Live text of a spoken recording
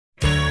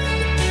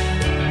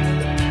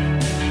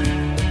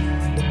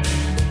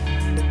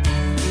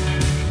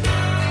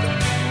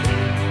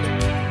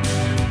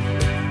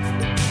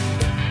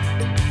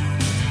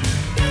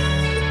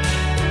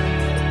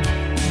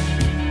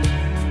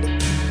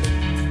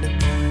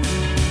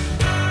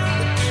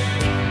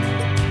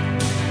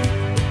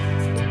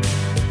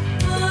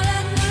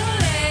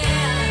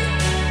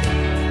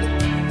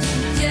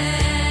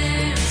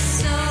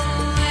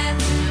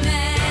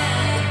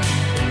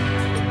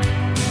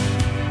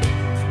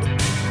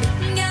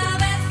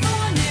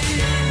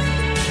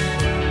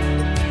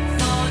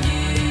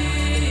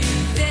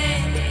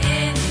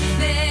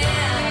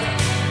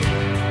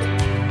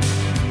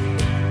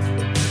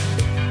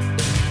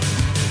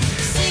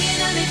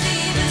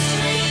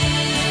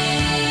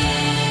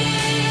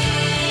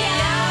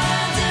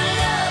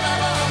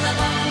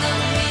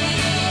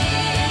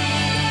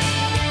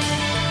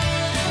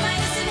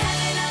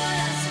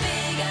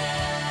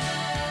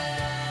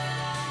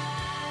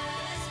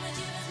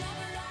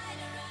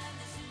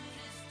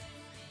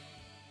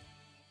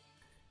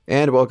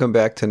And welcome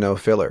back to No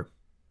Filler,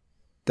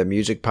 the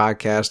music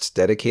podcast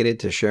dedicated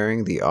to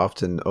sharing the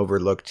often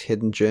overlooked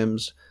hidden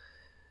gems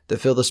that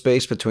fill the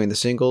space between the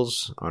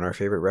singles on our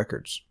favorite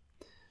records.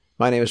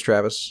 My name is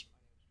Travis.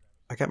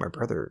 I got my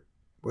brother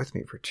with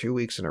me for 2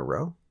 weeks in a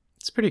row.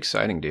 It's pretty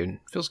exciting, dude.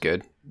 Feels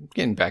good.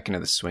 Getting back into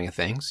the swing of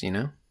things, you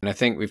know? And I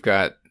think we've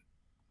got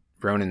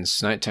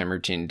Ronan's nighttime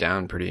routine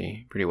down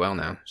pretty well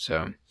now.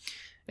 So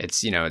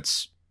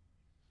it's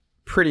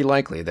pretty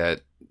likely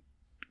that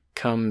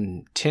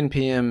come 10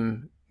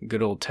 p.m.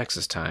 good old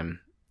Texas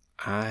time,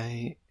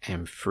 I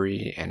am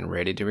free and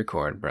ready to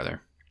record,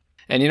 brother.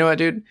 And you know what,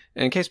 dude?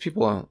 In case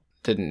people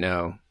didn't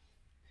know,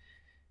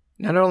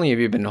 not only have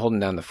you been holding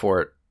down the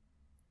fort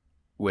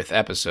with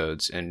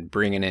episodes and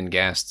bringing in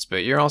guests,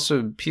 but you're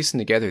also piecing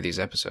together these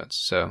episodes.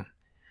 So,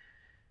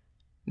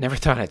 never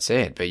thought I'd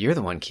say it, but you're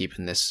the one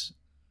keeping this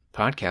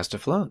podcast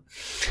afloat.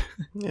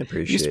 I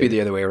appreciate it. Used to be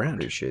the other way around.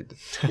 Appreciate it.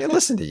 Yeah,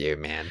 listen to you,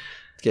 man.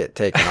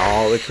 Taking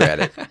all the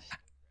credit.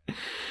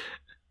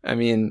 I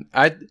mean,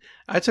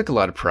 I took a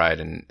lot of pride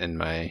in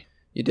my...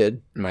 You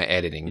did. My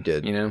editing. You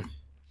did. You know?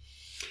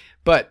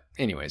 But,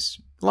 anyways,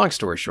 long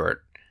story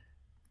short,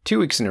 2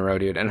 weeks in a row,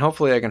 dude, and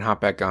hopefully I can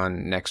hop back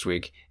on next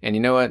week. And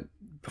you know what?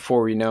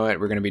 Before we know it,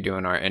 we're going to be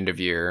doing our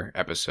end-of-year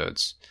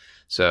episodes.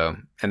 So,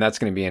 and that's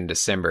going to be in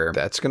December.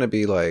 That's going to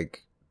be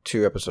like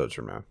 2 episodes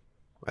from now,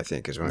 I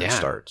think, is when it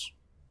starts.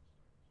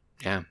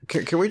 Yeah.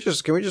 Can we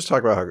just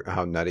talk about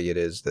how nutty it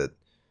is that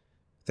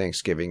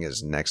Thanksgiving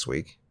is next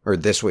week? Or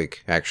this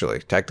week, actually,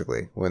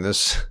 technically. When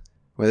this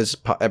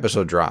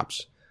episode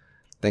drops,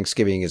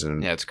 Thanksgiving is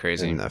it's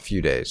crazy. In a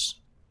few days.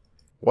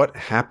 What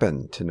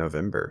happened to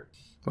November?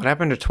 What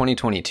happened to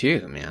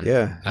 2022, man?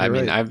 Yeah. I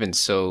mean, I've been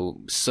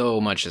so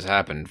much has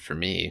happened for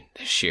me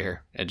this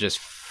year. It just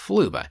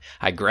flew by.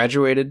 I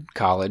graduated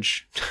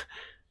college.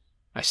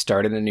 I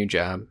started a new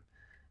job.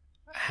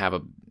 I have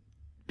a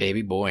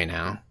baby boy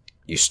now.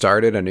 You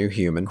started a new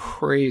human.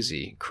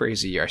 Crazy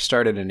year. I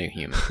started a new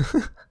human.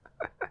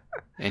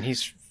 And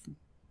he's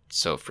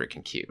so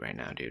freaking cute right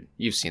now, dude.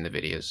 You've seen the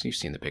videos. You've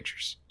seen the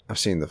pictures. I've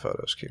seen the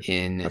photos, cute.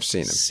 I've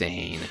seen them.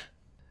 Insane.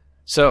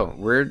 So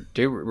we're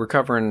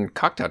covering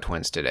Cocteau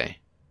twins today.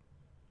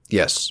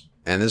 Yes,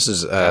 and this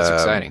is that's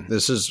exciting.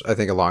 This is, I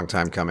think, a long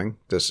time coming.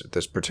 This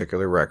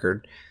particular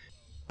record.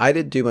 I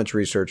didn't do much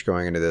research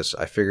going into this.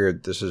 I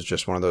figured this is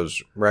just one of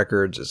those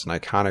records. It's an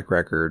iconic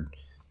record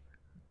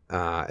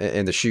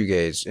in the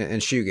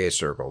shoegaze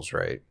circles,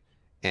 right?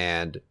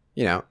 And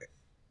you know,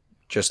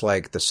 just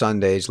like the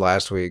Sundays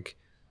last week,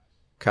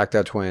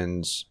 Cocteau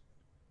twins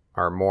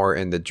are more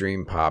in the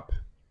dream pop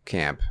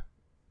camp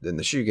than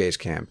the shoegaze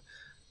camp.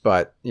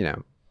 But, you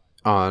know,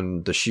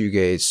 on the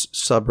shoegaze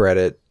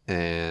subreddit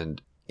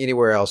and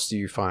anywhere else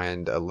you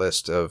find a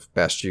list of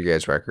best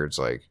shoegaze records,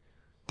 like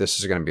this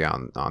is going to be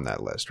on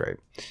that list, right?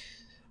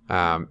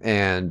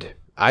 And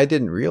I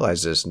didn't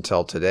realize this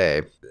until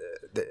today.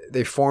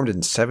 They formed in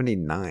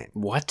 1979.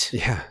 What?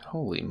 Yeah.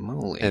 Holy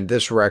moly. And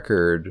this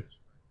record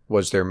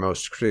was their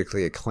most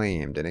critically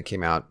acclaimed, and it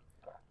came out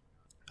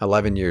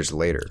 11 years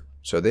later.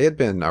 So they had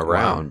been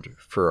around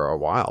for a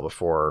while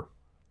before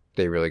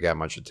they really got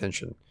much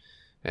attention.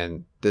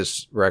 And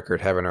this record,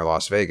 Heaven or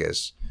Las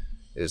Vegas,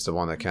 is the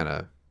one that kind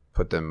of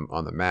put them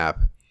on the map.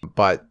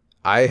 But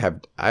I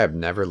have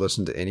never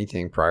listened to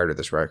anything prior to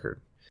this record.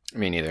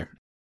 Me neither.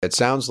 It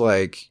sounds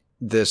like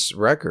this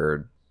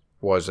record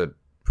was a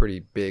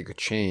pretty big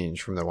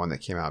change from the one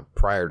that came out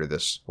prior to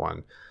this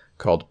one,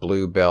 called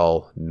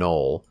Bluebell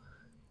Knoll,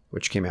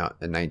 which came out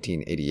in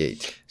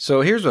 1988.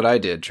 So here's what I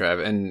did,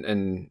 Trav,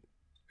 and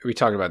we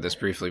talked about this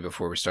briefly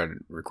before we started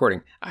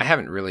recording. I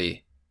haven't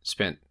really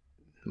spent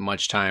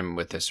much time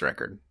with this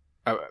record.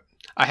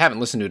 I haven't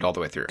listened to it all the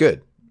way through.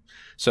 Good.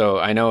 So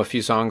I know a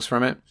few songs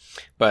from it,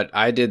 but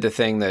I did the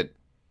thing that,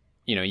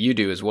 you know, you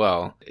do as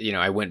well. You know,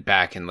 I went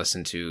back and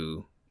listened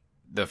to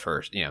the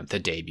first, you know, the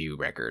debut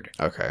record.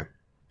 Okay.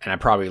 And I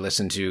probably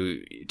listened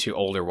to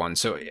older ones.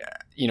 So,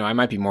 you know, I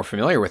might be more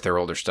familiar with their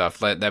older stuff.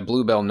 That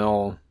Bluebell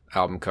Knoll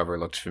album cover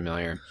looked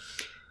familiar.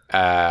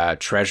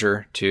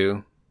 Treasure,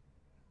 too.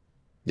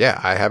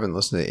 Yeah, I haven't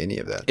listened to any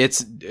of that.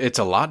 It's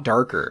a lot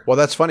darker. Well,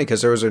 that's funny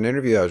because there was an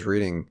interview I was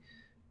reading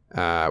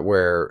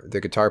where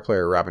the guitar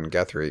player Robin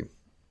Guthrie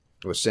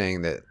was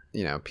saying that,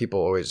 you know,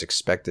 people always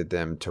expected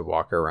them to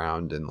walk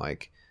around in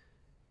like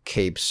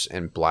capes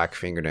and black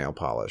fingernail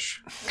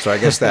polish. So I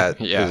guess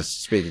that is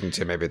speaking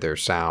to maybe their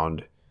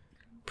sound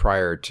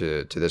prior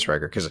to this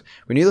record. Because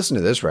when you listen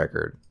to this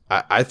record,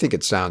 I think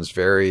it sounds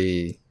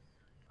very,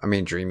 I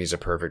mean, dreamy is a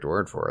perfect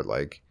word for it.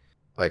 Like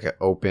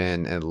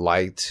open and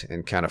light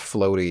and kind of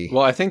floaty.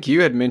 Well, I think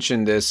you had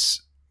mentioned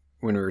this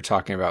when we were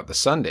talking about the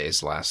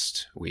Sundays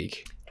last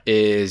week,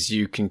 is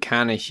you can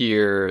kind of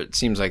hear, it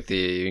seems like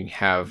they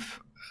have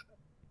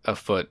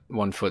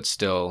one foot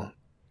still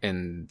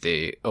in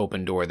the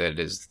open door that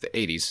is the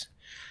 80s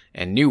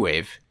and new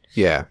wave.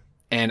 Yeah.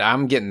 And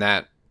I'm getting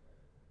that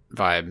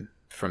vibe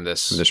from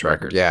this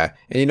record. Yeah.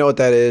 And you know what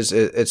that is?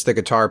 It's the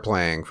guitar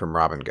playing from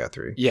Robin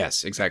Guthrie.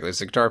 Yes, exactly. It's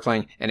the guitar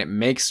playing, and it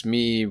makes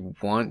me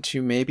want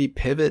to maybe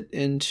pivot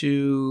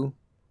into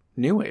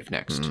new wave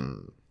next.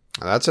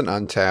 That's an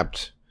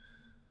untapped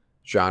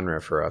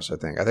genre for us, I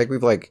think. I think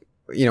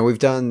we've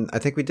done, I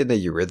think we did a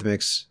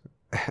Eurythmics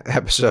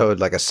episode,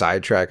 like a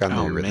sidetrack on the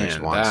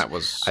Eurythmics once. That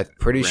was I'm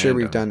pretty sure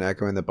we've done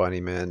Echo and the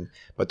Bunnymen,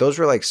 but those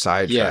were like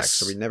sidetracks,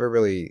 so we never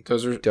really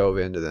dove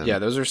into them. Yeah,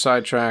 those are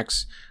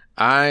sidetracks.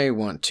 I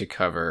want to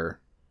cover,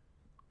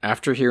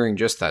 after hearing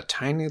just that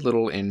tiny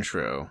little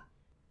intro,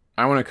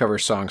 I want to cover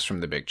songs from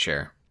The Big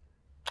Chair.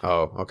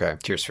 Oh, okay.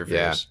 Tears for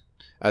Fears.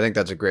 Yeah. I think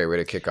that's a great way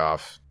to kick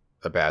off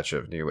a batch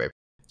of new wave.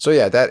 So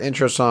yeah, that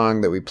intro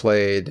song that we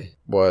played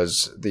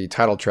was the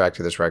title track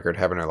to this record,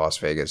 Heaven or Las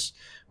Vegas,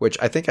 which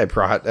I think I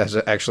brought as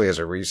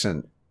a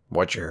recent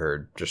What You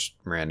Heard, just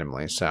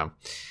randomly. So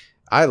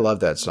I love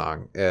that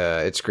song.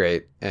 It's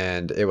great.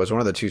 And it was one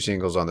of the 2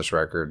 singles on this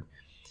record.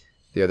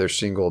 The other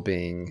single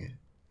being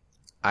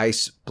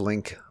Ice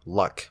Blink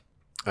Luck.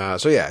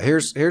 So yeah,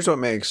 here's what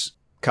makes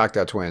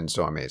Cocteau Twins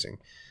so amazing.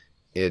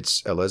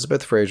 It's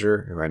Elizabeth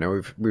Fraser, who I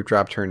know we've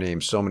dropped her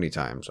name so many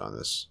times on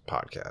this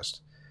podcast.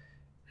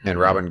 And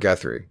Robin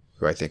Guthrie,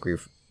 who I think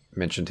we've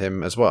mentioned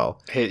him as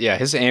well.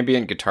 His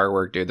ambient guitar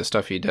work, dude, the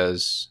stuff he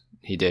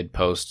did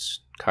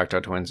post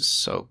Cocteau Twins is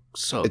so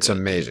it's good.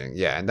 Amazing.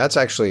 Yeah, and that's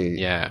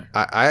actually I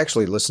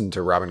actually listened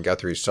to Robin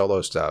Guthrie's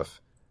solo stuff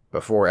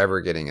before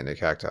ever getting into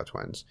Cocteau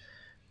Twins.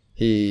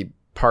 He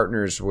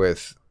partners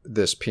with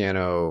this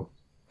piano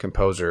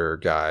composer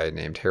guy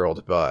named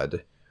Harold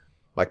Budd.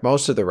 Like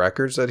most of the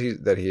records that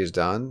he has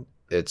done,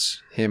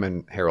 it's him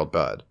and Harold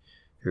Budd,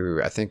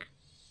 who I think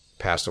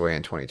passed away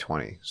in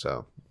 2020,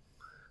 so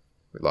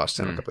we lost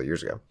him a couple of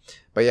years ago.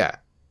 But yeah,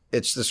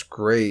 it's this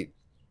great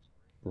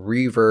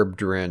reverb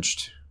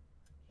drenched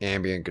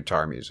ambient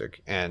guitar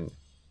music, and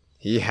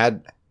he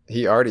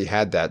already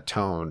had that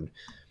tone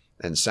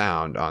and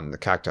sound on the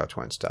Cocteau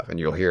Twins stuff, and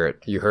you'll hear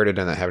it. You heard it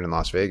in the Heaven in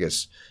Las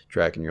Vegas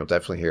track, and you'll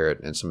definitely hear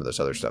it in some of this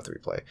other stuff that we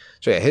play.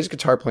 So yeah, his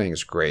guitar playing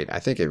is great. I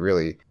think it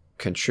really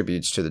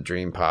contributes to the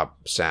dream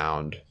pop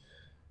sound.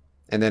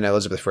 And then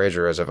Elizabeth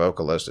Fraser as a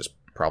vocalist is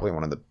probably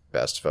one of the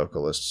best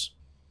vocalists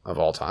of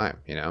all time,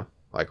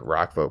 like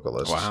rock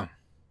vocalists. Wow.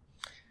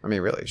 I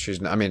mean, really,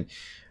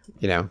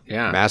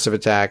 Massive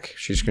Attack,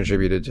 she's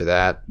contributed to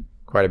that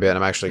quite a bit.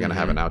 I'm actually going to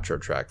have an outro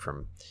track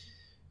from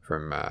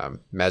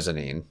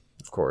Mezzanine,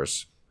 of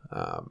course,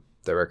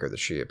 the record that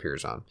she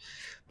appears on.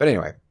 But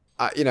anyway,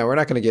 we're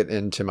not going to get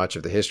into much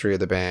of the history of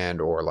the band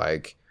or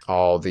like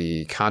all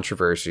the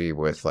controversy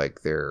with like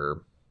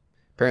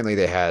apparently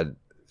they had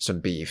some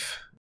beef.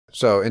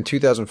 So in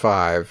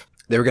 2005,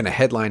 they were going to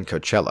headline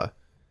Coachella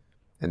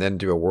and then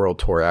do a world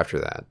tour after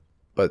that.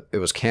 But it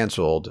was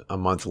canceled a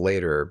month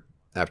later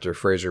after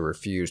Fraser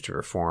refused to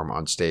perform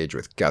on stage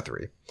with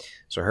Guthrie.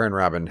 So her and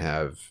Robin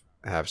have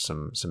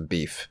some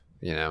beef,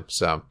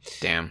 So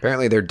damn.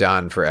 Apparently they're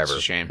done forever. It's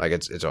a shame. Like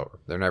it's over.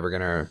 They're never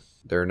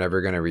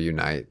gonna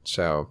reunite.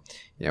 So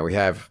we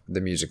have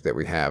the music that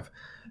we have.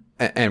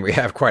 And we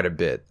have quite a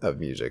bit of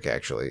music,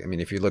 actually. I mean,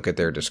 if you look at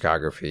their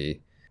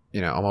discography,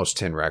 almost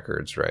 10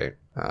 records, right?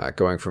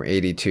 Going from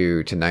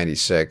 82 to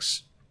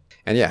 96.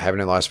 And yeah,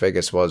 Heaven in Las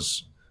Vegas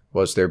was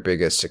their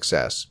biggest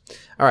success.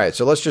 All right,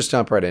 so let's just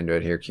jump right into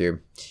it here, Q.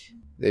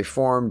 They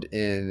formed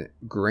in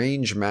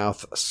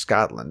Grangemouth,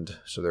 Scotland.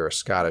 So they're a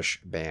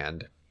Scottish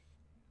band.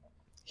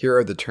 Here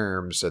are the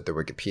terms that the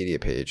Wikipedia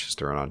page has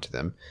thrown onto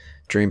them.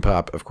 Dream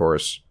pop, of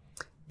course.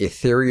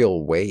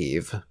 Ethereal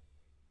wave.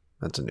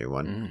 That's a new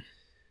one.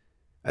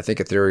 I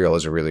think ethereal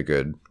is a really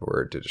good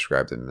word to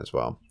describe them as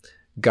well.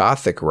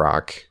 Gothic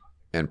rock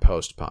and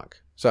post-punk.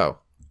 So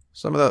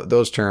some of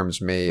those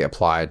terms may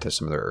apply to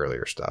some of their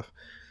earlier stuff.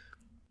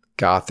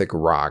 Gothic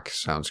rock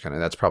sounds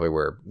that's probably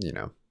where,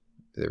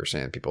 they were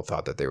saying people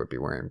thought that they would be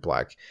wearing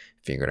black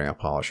fingernail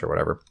polish or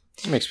whatever.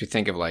 It makes me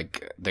think of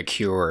like The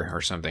Cure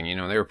or something.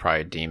 They were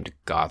probably deemed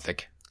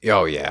gothic.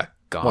 Oh, yeah.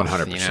 Goth,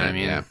 100%. You know what I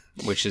mean? Yeah.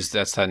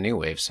 That's that new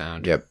wave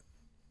sound. Yep.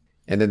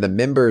 And then the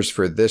members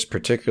for this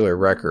particular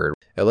record,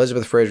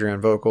 Elizabeth Fraser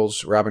on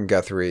vocals, Robin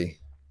Guthrie,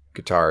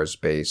 guitars,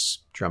 bass,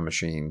 drum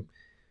machine,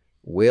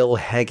 Will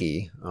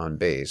Heggie on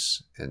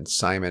bass, and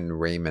Simon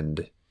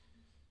Raymond.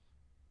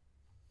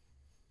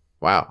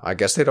 Wow, I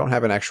guess they don't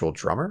have an actual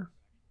drummer?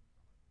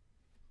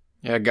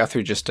 Yeah,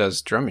 Guthrie just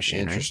does drum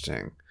machine.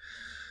 Interesting.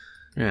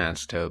 Right? Yeah,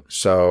 that's dope.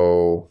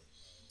 So,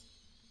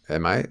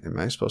 am I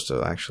supposed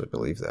to actually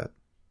believe that?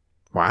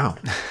 Wow,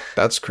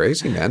 that's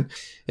crazy, man.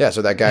 Yeah,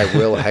 so that guy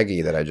Will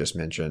Heggie that I just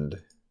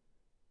mentioned,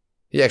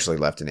 he actually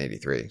left in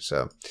 '83.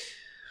 So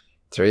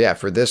yeah,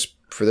 for this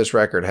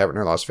record, Heaven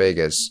or Las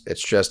Vegas,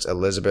 it's just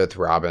Elizabeth,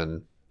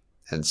 Robin,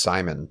 and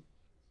Simon,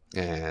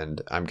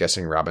 and I'm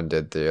guessing Robin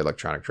did the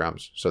electronic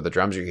drums. So the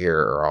drums you hear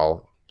are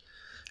all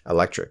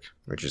electric,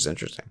 which is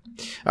interesting.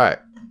 All right,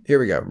 here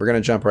we go. We're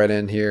gonna jump right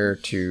in here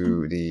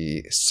to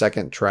the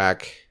second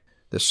track.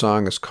 The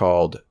song is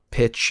called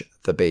 "Pitch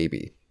the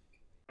Baby."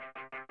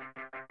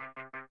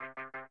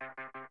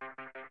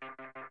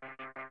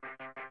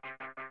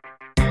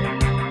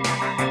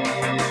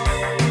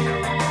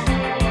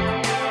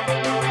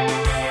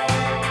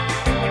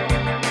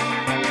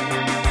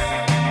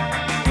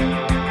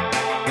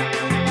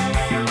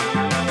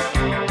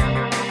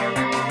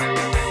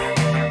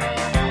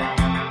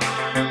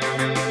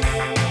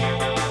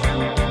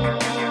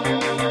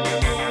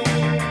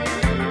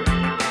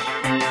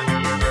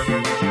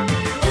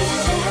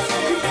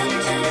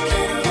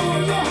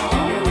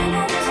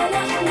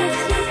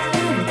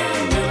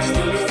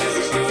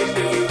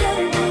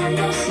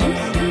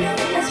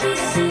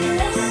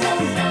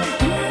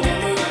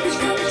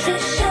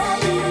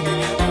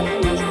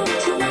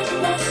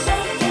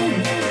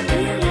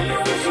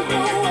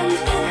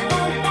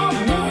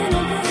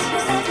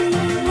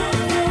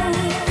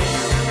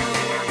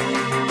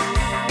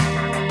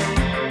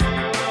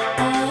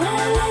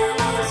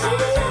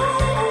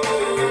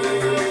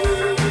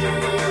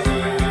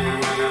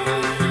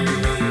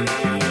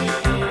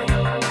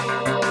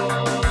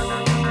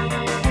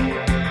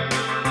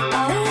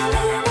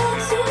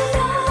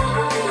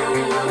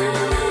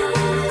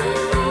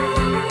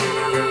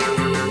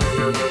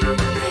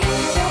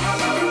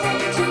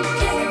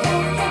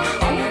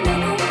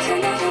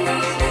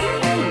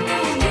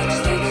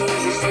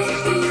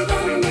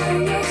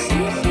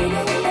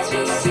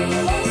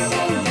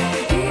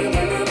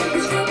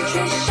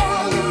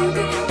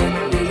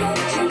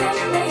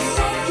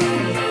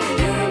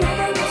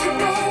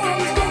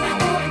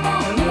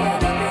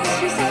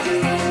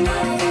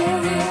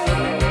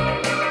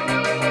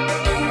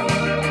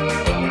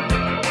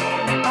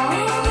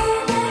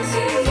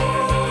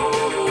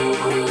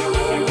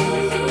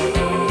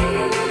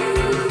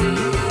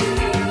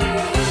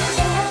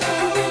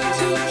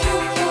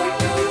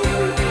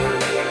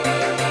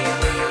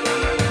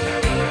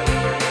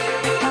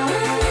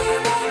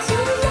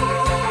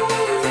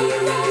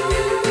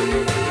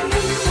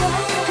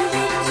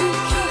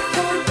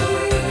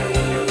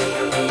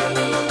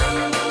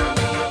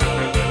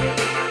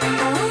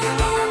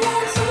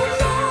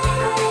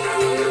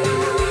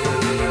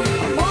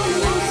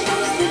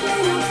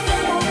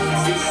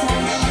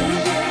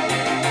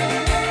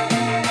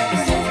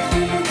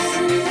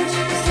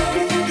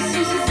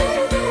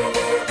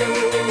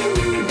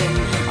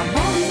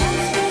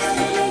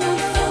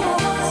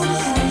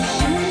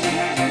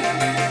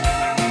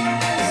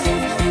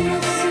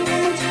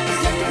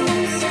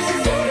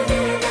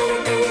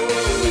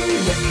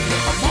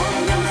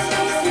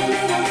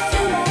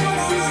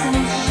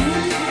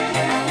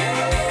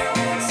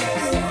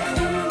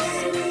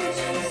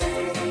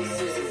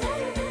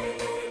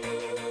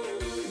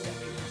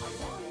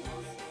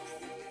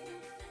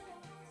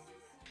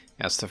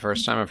 That's the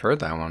first time I've heard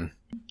that one.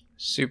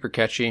 Super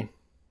catchy,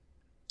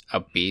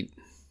 upbeat.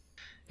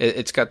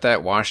 It's got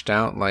that washed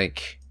out,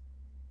 like,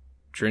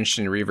 drenched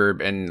in reverb,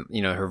 and,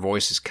 you know, her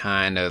voice is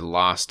kind of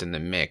lost in the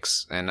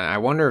mix. And I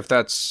wonder if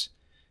that's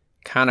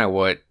kind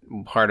of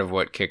part of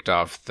what kicked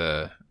off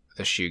the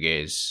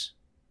shoegaze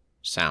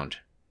sound,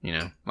 you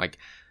know? Like,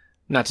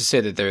 not to say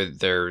that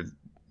they're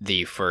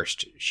the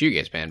first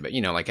shoegaze band, but,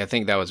 you know, like, I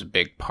think that was a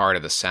big part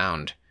of the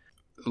sound.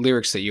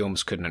 Lyrics that you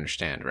almost couldn't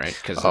understand, right?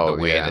 Because of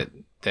the way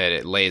that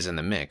it lays in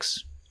the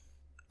mix.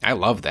 I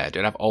love that,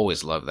 dude. I've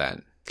always loved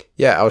that.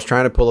 Yeah, I was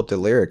trying to pull up the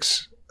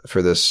lyrics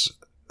for this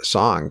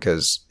song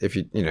because if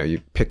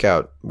you pick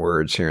out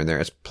words here and there,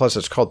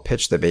 it's called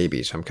Pitch the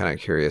Baby, so I'm kind of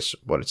curious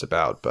what it's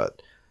about,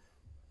 but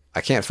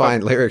I can't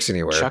find lyrics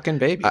anywhere. Chucking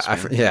babies,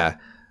 yeah,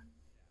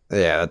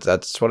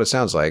 that's what it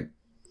sounds like.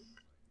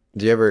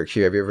 Have you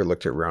ever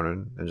looked at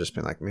Ronan and just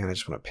been like, man, I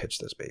just want to pitch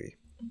this baby?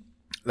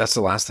 That's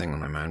the last thing on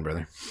my mind,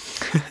 brother.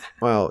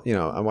 Well, you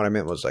know, what I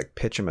meant was like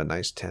pitch him a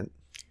nice tent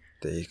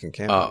that he can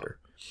camp under.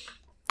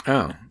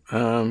 Oh,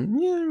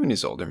 yeah, when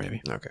he's older,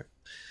 maybe. Okay.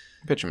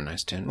 Pitch him a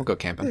nice tent. We'll go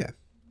camping.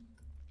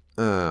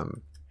 Yeah.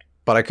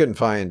 But I couldn't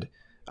find.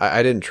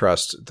 I didn't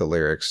trust the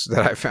lyrics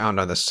that I found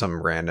on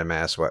some random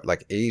ass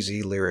like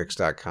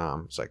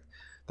azlyrics.com. It's like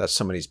that's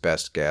somebody's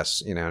best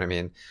guess. You know what I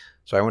mean?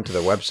 So I went to the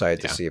website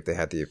to see if they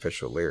had the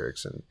official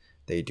lyrics, and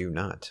they do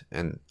not.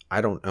 And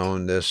I don't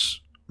own this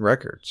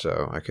record,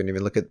 so I couldn't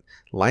even look at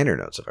liner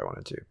notes if I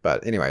wanted to.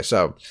 But anyway,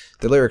 so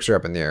the lyrics are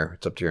up in the air.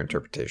 It's up to your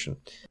interpretation.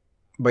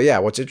 But yeah,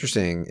 what's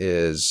interesting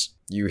is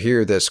you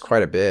hear this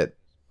quite a bit.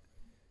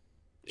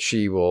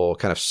 She will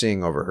kind of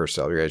sing over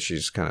herself. Right?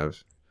 She's kind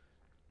of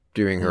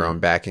doing her own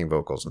backing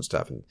vocals and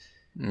stuff, and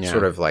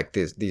sort of like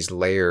these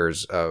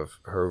layers of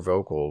her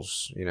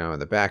vocals, you know, in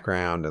the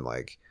background, and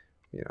like,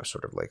 you know,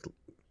 sort of like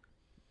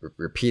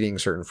repeating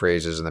certain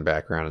phrases in the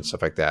background and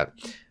stuff like that.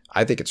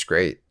 I think it's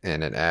great,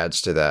 and it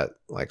adds to that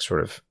like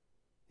sort of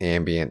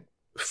ambient,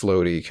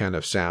 floaty kind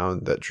of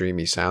sound, that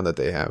dreamy sound that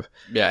they have.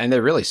 Yeah, and they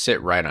really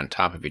sit right on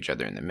top of each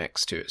other in the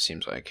mix too, it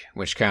seems like,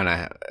 which kind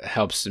of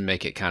helps to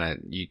make it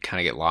you kind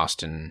of get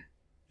lost in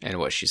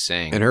what she's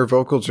saying. And her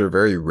vocals are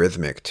very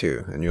rhythmic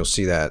too, and you'll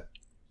see that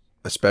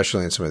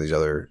especially in some of these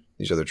other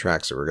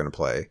tracks that we're going to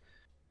play.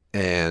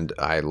 And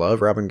I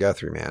love Robin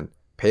Guthrie, man.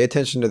 Pay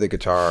attention to the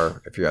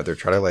guitar if you're out there.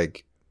 Try to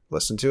like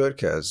listen to it,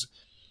 because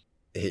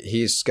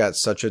he's got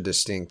such a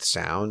distinct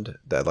sound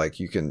that like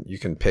you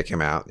can pick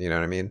him out. You know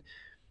what I mean?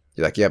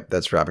 You're like, yep,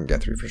 that's Robin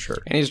Guthrie for sure.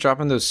 And he's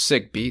dropping those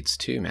sick beats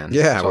too, man.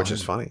 Yeah, which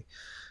is funny.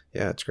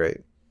 Yeah, it's great.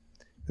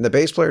 And the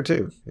bass player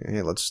too.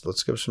 Hey, let's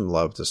give some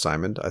love to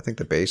Simon. I think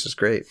the bass is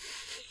great.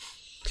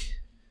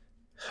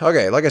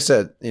 Okay, like I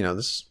said, you know,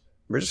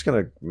 we're just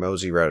gonna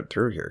mosey right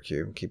through here,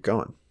 Q. Keep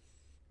going.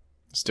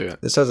 Let's do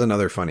it. This has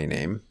another funny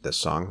name, this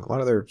song. A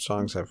lot of their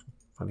songs have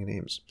funny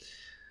names.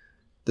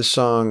 This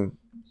song,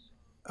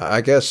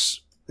 I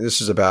guess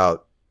this is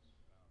about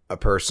a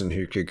person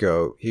who could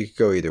go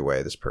either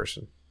way, this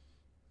person.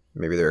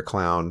 Maybe they're a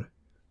clown.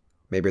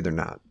 Maybe they're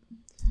not.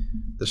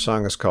 The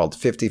song is called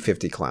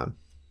 50-50 Clown.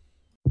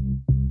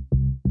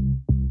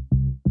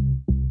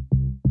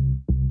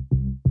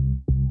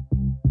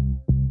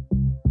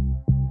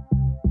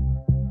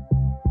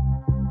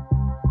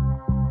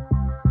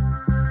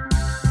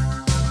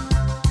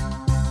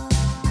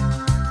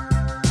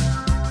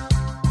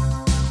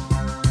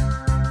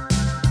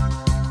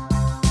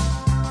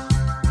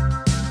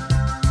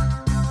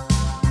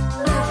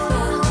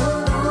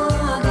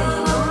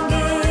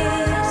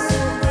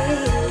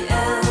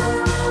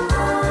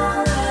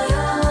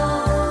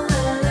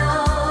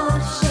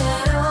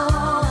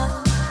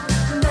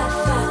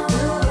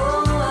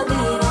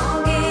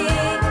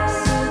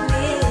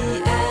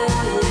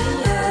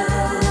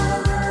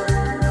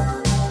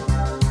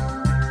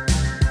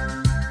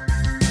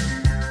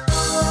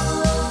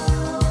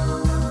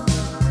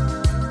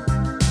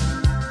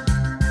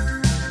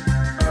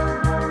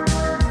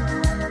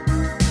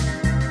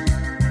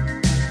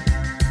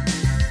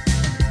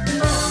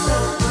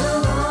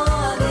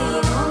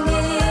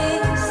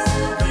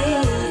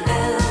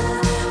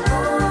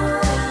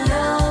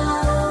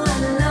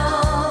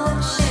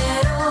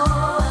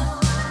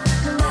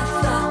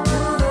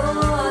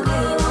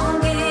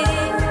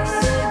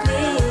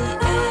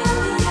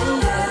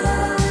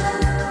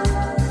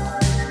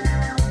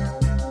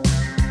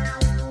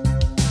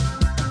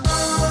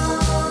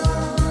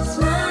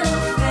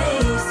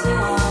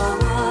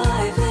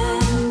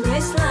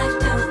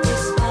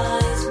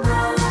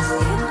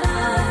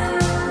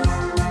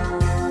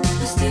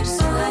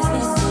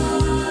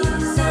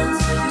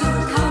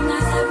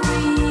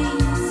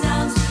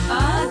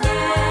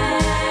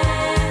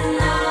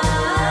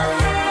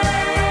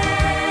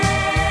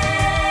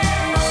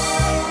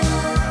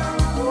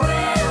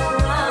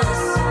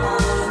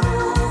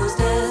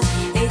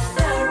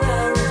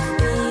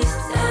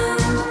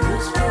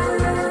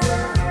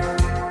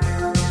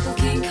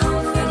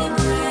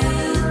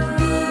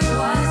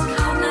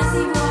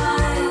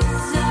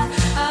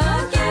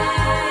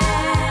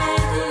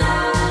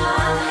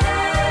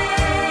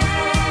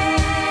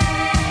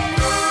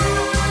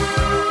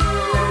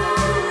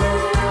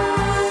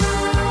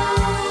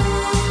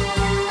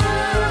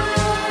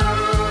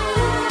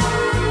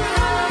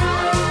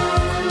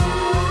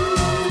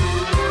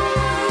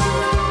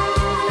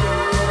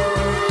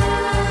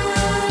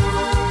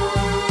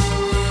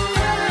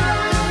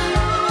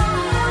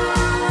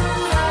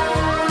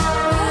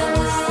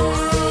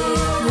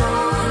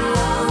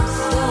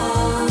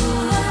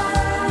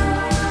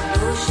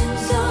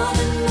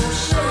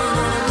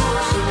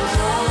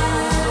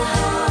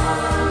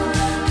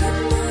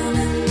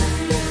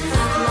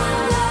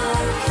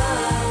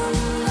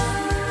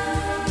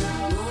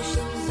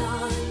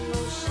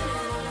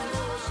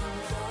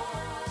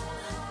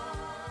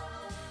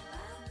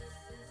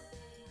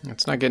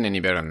 It's not getting any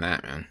better than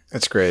that, man.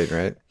 It's great,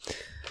 right?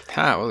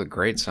 What a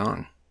great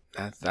song.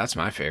 That's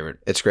my favorite.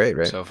 It's great,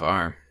 right? So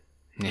far.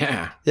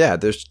 Yeah. Yeah,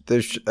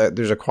 there's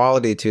a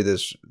quality to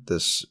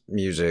this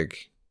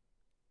music,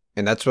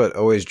 and that's what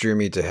always drew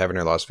me to Heaven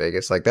or Las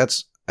Vegas. Like,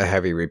 that's a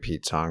heavy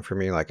repeat song for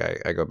me. Like,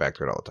 I go back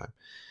to it all the time.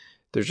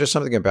 There's just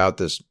something about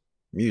this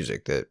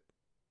music that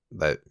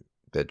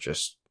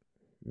just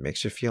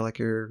makes you feel like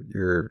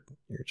you're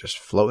just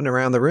floating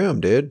around the room,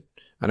 dude.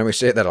 I know we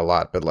say that a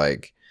lot, but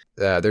like,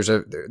 there's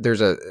a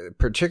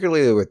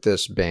particularly with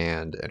this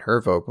band and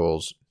her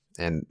vocals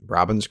and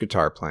Robin's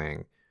guitar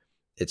playing,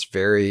 it's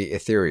very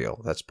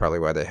ethereal. That's probably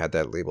why they had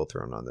that label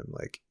thrown on them.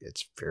 Like,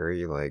 it's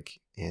very like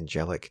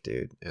angelic,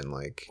 dude, and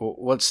like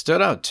what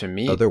stood out to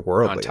me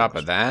otherworldly. On top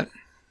of that,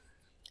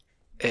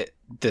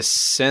 the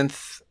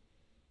synth,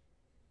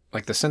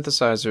 like the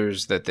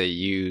synthesizers that they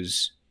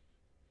use,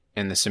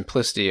 and the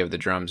simplicity of the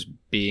drums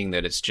being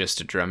that it's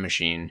just a drum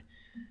machine.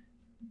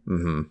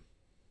 Mm-hmm.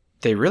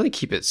 They really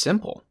keep it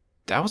simple.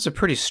 That was a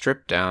pretty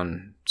stripped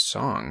down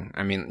song.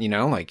 I mean,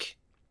 like,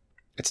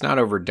 it's not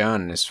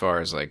overdone as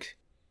far as like,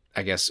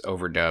 I guess,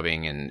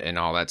 overdubbing and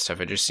all that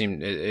stuff. It just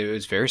seemed, it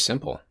was very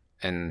simple.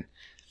 And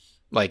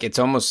like, it's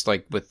almost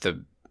like with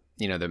the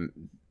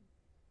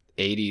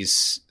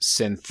 80s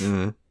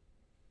synth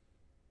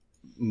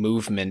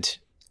movement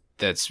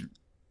that's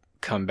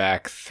come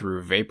back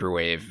through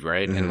vaporwave,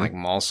 right? And like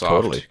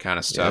mall-soft kind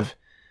of stuff. Yeah.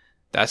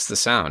 That's the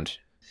sound.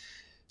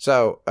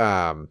 So,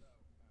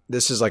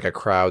 this is like a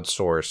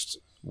crowdsourced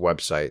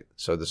website,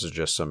 so this is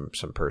just some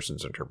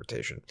person's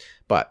interpretation.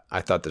 But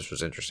I thought this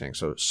was interesting.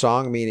 So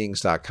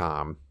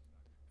songmeanings.com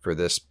for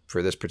this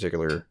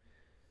particular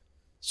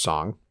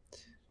song,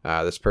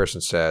 this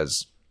person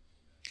says,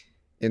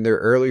 in their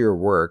earlier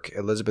work,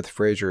 Elizabeth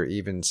Fraser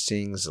even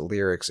sings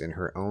lyrics in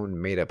her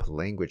own made-up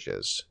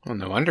languages. Well,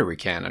 no wonder we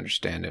can't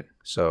understand it.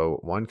 So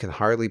one can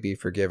hardly be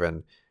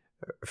forgiven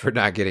for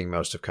not getting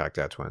most of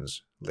Cocteau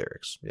Twins'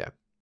 lyrics. Yeah.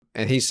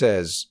 And he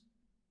says,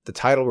 the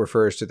title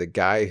refers to the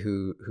guy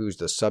who's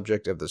the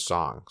subject of the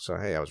song. So,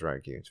 hey, I was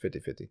right, Q. It's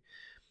 50-50.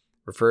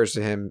 Refers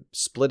to him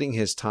splitting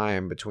his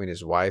time between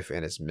his wife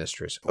and his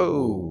mistress.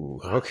 Oh,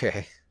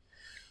 okay.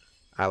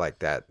 I like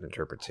that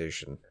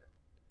interpretation.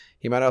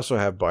 He might also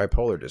have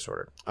bipolar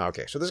disorder.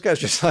 Okay, so this guy's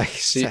just like,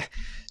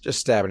 just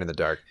stabbing in the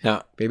dark.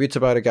 Now, maybe it's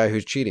about a guy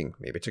who's cheating.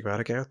 Maybe it's about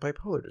a guy with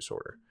bipolar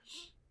disorder.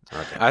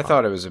 Okay, I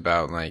thought it was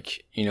about,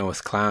 like,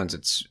 with clowns,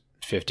 it's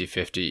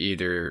 50-50.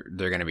 Either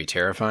they're going to be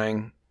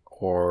terrifying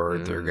or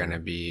they're going to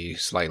be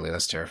slightly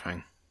less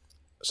terrifying.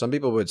 Some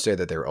people would say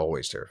that they're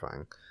always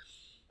terrifying.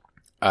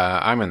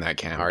 I'm in that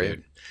camp,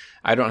 dude.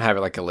 I don't have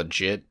like a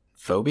legit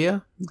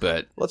phobia,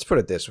 but let's put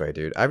it this way,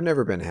 dude. I've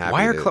never been happy.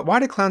 Why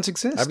do clowns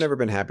exist? I've never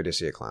been happy to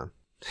see a clown.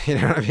 You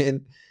know what I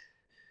mean?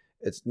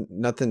 It's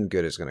nothing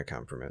good is going to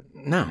come from it.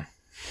 No.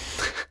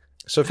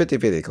 So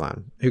 50-50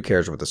 clown. Who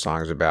cares what the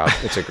song's about?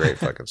 It's a great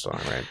fucking song,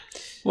 right?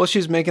 Well,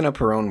 she's making up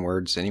her own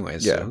words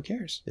anyways, so who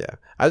cares? Yeah.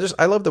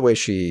 I love the way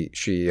she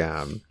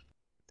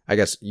I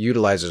guess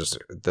utilizes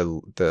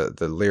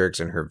the lyrics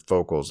in her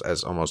vocals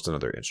as almost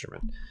another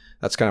instrument.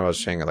 That's kind of what I was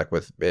saying, like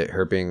with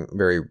her being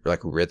very like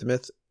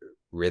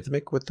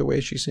rhythmic with the way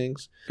she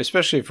sings.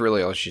 Especially if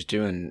really all she's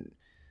doing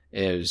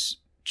is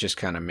just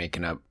kind of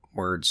making up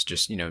words,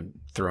 just,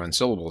 throwing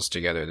syllables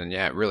together, then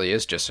yeah, it really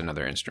is just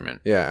another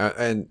instrument. Yeah,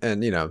 and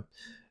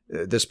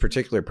this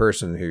particular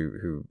person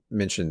who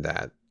mentioned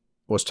that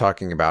was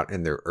talking about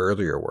in their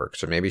earlier work.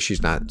 So maybe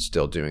she's not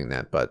still doing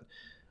that, but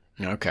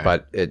okay.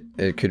 But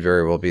it could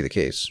very well be the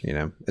case,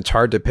 It's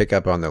hard to pick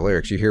up on the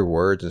lyrics. You hear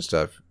words and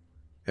stuff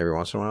every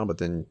once in a while, but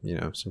then,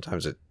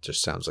 sometimes it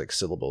just sounds like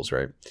syllables,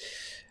 right?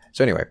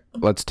 So anyway,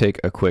 let's take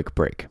a quick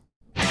break.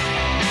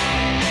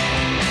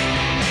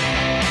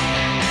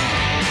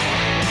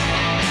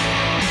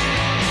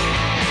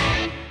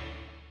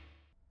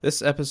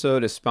 This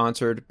episode is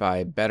sponsored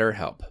by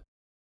BetterHelp.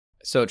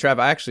 So, Trav,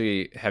 I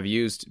actually have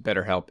used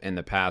BetterHelp in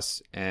the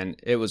past, and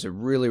it was a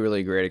really,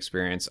 really great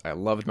experience. I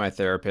loved my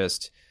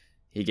therapist.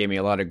 He gave me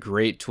a lot of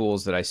great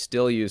tools that I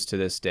still use to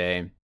this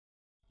day.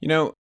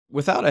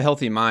 Without a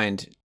healthy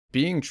mind,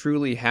 being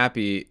truly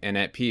happy and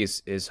at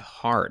peace is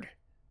hard.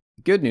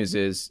 Good news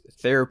is,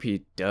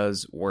 therapy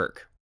does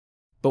work.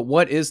 But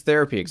what is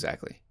therapy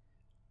exactly?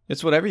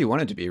 It's whatever you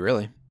want it to be,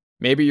 really.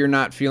 Maybe you're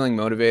not feeling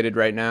motivated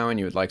right now and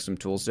you would like some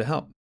tools to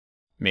help.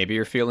 Maybe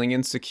you're feeling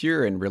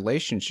insecure in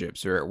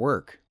relationships or at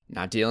work,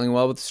 not dealing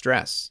well with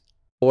stress.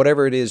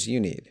 Whatever it is you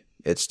need,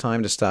 it's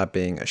time to stop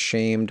being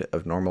ashamed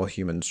of normal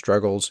human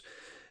struggles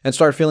and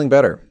start feeling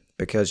better,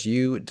 because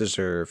you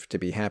deserve to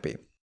be happy.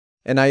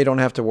 And now you don't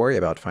have to worry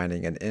about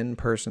finding an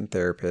in-person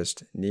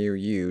therapist near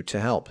you to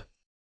help.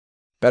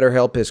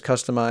 BetterHelp is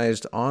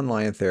customized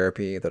online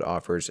therapy that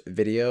offers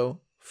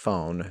video,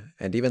 phone,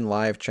 and even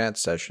live chat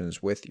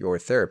sessions with your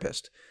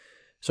therapist,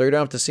 so you don't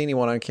have to see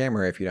anyone on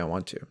camera if you don't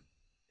want to.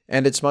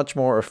 And it's much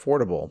more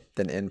affordable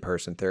than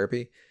in-person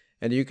therapy,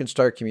 and you can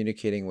start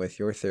communicating with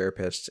your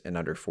therapist in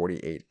under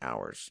 48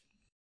 hours.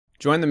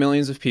 Join the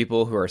millions of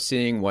people who are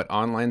seeing what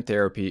online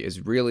therapy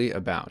is really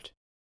about.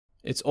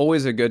 It's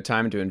always a good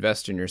time to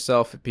invest in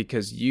yourself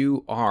because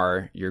you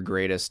are your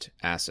greatest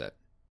asset.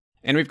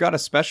 And we've got a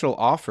special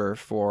offer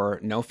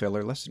for No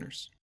Filler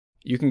listeners.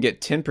 You can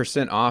get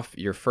 10% off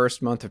your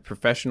first month of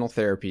professional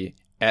therapy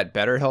at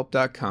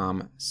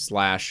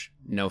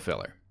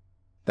betterhelp.com/nofiller.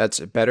 That's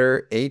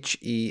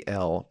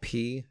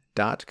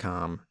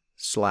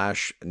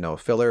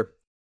betterhelp.com/nofiller.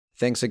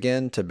 Thanks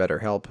again to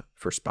BetterHelp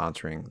for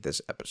sponsoring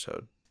this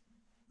episode.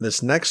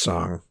 This next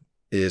song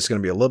is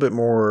going to be a little bit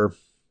more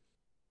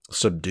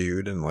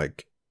subdued and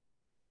like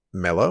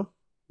mellow,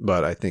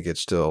 but I think it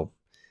still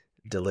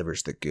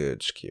delivers the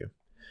goods, Q.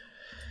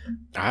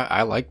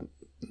 I like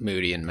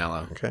moody and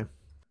mellow. Okay.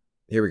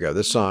 Here we go.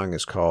 This song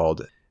is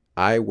called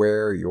I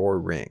Wear Your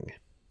Ring.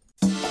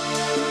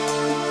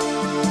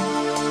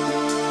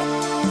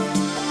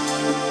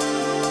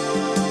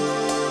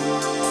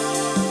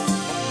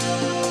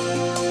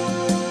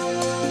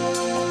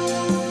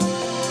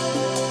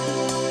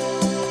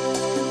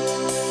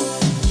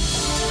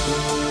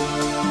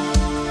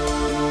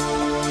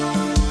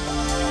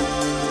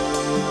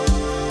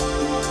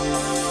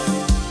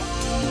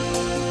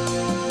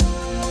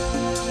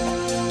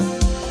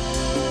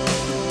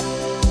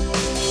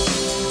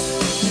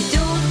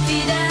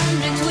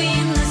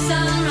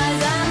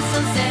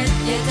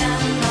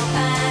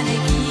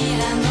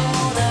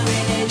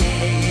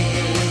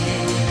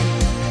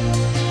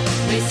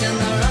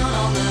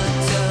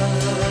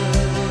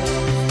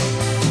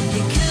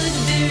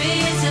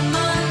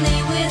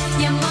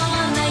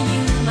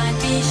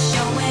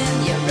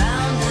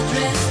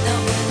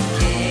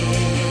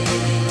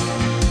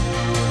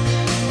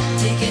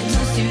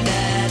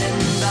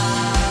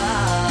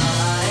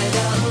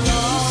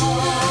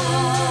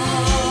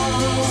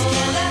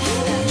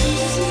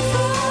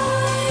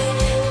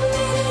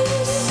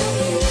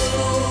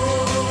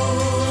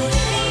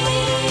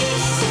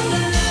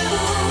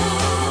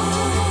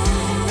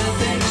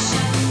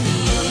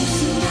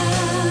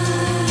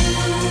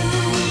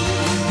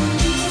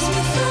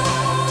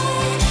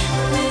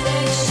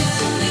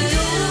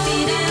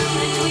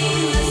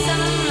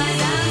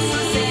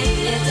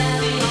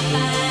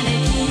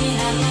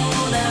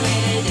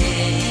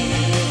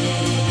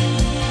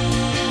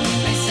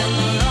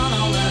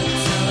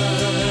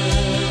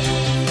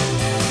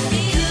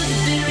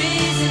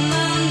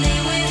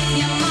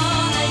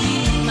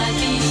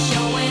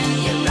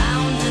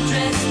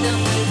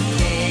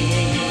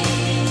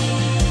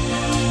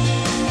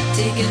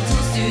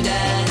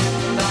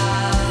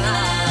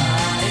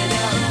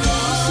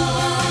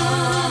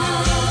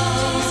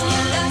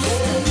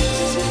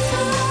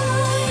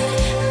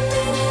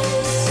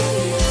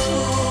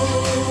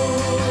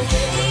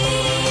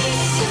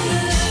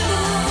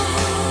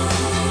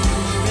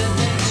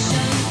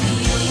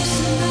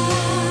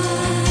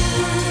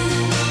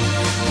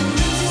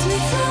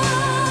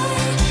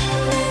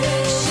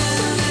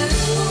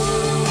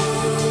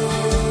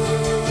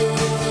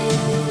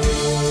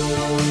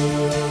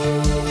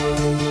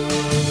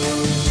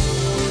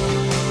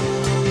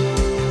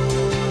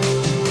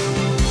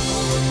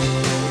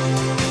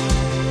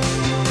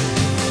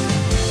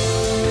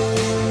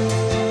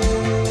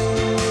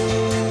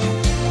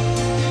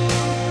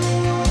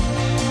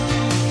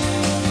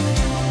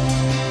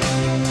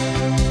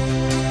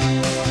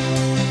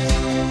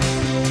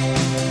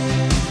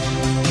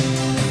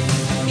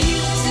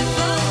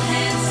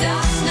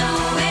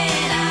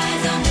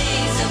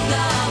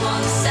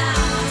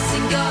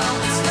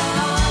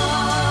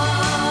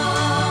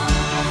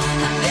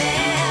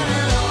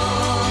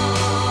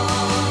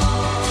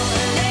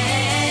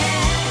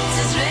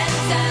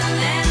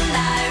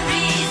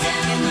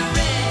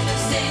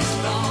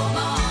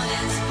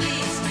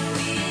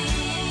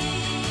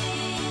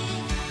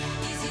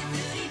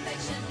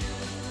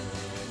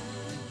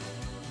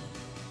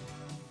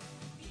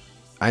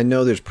 I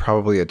know there's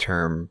probably a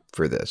term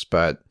for this,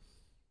 but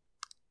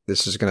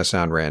this is going to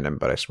sound random,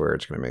 but I swear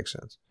it's going to make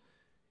sense.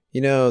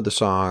 You know the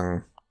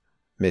song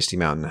Misty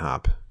Mountain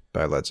Hop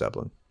by Led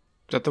Zeppelin?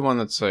 Is that the one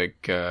that's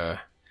like,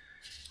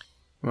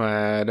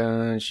 why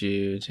don't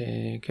you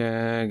take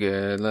a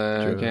good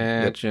look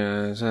at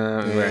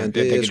yourself?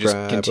 They could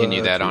just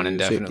continue that on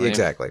indefinitely.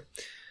 Exactly.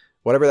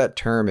 Whatever that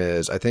term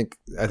is, I think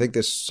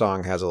this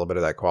song has a little bit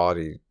of that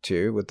quality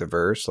too with the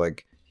verse.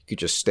 Like, you could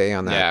just stay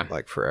on that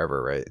like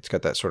forever, right? It's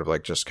got that sort of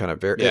like just kind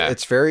of very,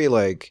 it's very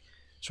like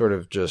sort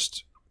of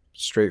just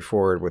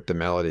straightforward with the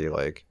melody.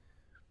 Like,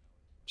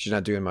 she's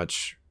not doing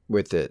much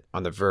with it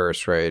on the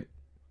verse, right?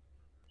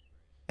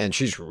 And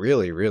she's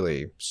really,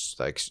 really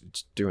like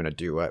doing a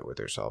duet with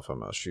herself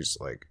almost. She's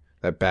like,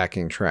 that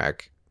backing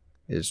track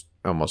is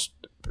almost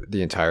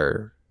the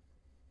entire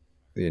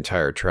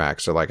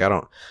track. So like,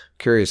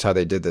 curious how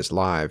they did this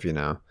live, you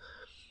know?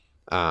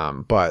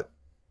 But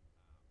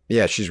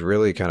yeah, she's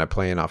really kind of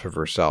playing off of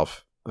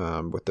herself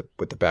with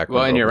the background.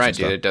 Well, and you're right,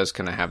 dude. It does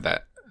kind of have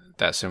that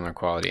similar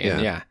quality.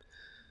 And yeah,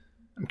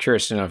 I'm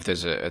curious to know if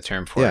there's a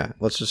term for it. Yeah,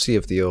 let's just see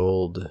if the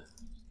old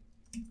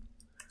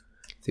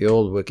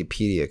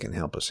Wikipedia can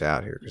help us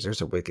out here, because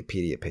there's a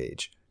Wikipedia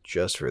page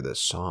just for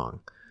this song.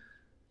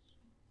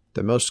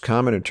 The most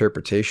common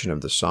interpretation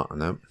of the song.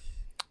 No,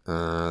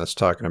 It's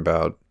talking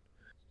about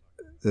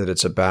that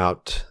it's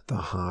about the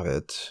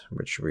Hobbit,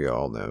 which we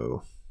all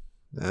know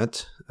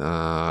that.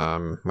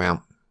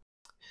 Well,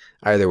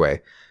 either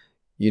way,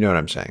 you know what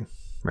I'm saying,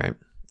 right?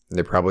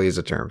 There probably is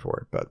a term for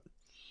it, but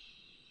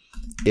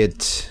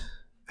it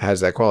has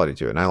that quality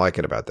to it, and I like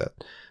it about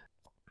that.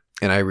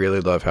 And I really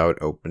love how it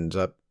opens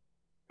up.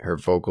 Her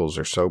vocals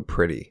are so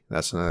pretty.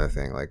 That's another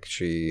thing. Like,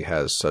 she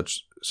has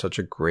such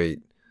a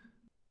great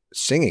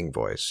singing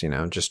voice,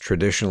 just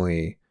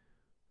traditionally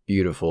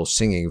beautiful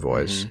singing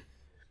voice.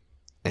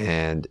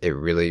 And it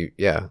really,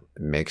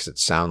 makes it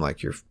sound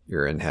like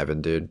you're in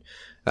heaven, dude.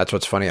 That's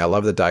what's funny. I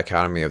love the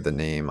dichotomy of the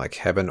name, like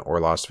heaven or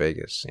Las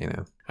Vegas,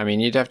 I mean,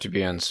 you'd have to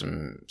be on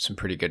some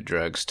pretty good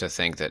drugs to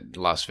think that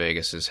Las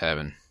Vegas is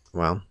heaven.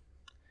 Well,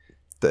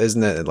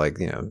 isn't that like,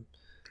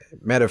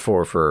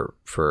 metaphor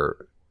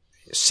for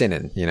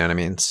sinning, you know what I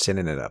mean?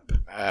 Sinning it up.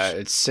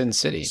 It's Sin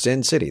City.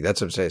 Sin City, that's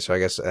what I'm saying. So I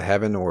guess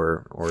heaven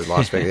or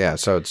Las Vegas. Yeah,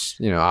 so it's,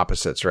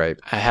 opposites, right?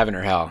 Heaven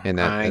or hell. In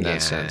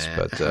that sense.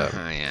 But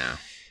yeah.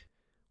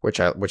 Which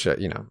I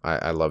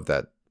love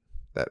that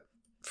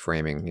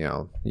framing,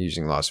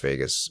 using Las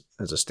Vegas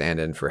as a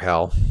stand-in for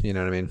hell, you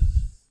know what I mean?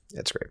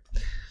 It's great.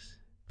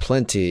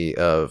 Plenty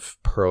of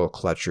pearl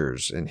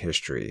clutchers in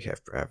history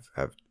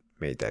have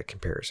made that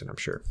comparison, I'm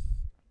sure.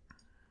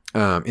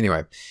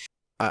 Anyway,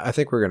 I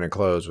think we're going to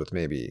close with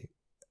maybe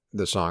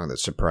the song that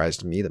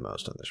surprised me the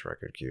most on this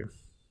record, Q.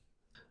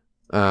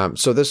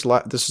 So this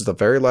is the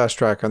very last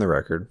track on the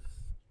record.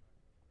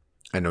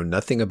 I know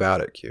nothing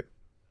about it, Q,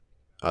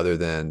 other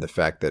than the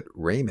fact that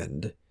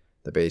Raymond,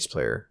 the bass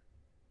player,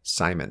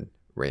 Simon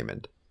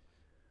Raymond,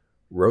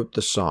 wrote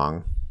the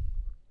song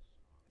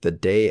the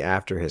day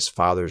after his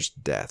father's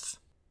death.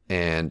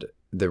 And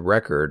the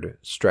record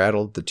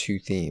straddled the two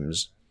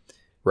themes.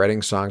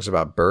 Writing songs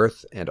about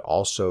birth and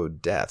also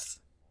death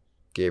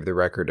gave the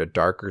record a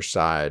darker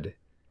side.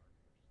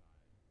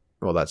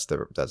 Well, that's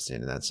the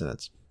end of that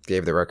sentence.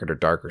 Gave the record a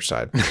darker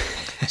side.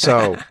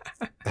 So,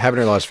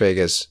 Heaven or Las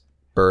Vegas,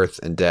 birth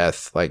and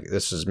death, like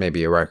this is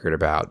maybe a record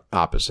about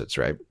opposites,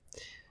 right?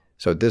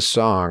 So this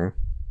song,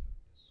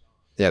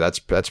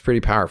 that's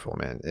pretty powerful,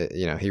 man.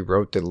 He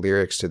wrote the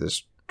lyrics to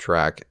this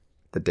track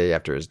the day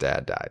after his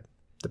dad died,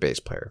 the bass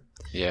player.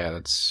 Yeah,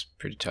 that's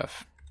pretty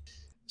tough.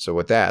 So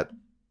with that,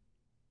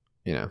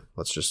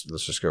 let's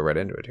just go right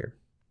into it here.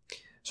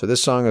 So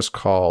this song is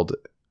called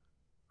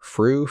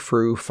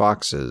Frou-Frou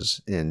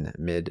Foxes in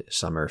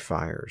Midsummer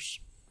Fires.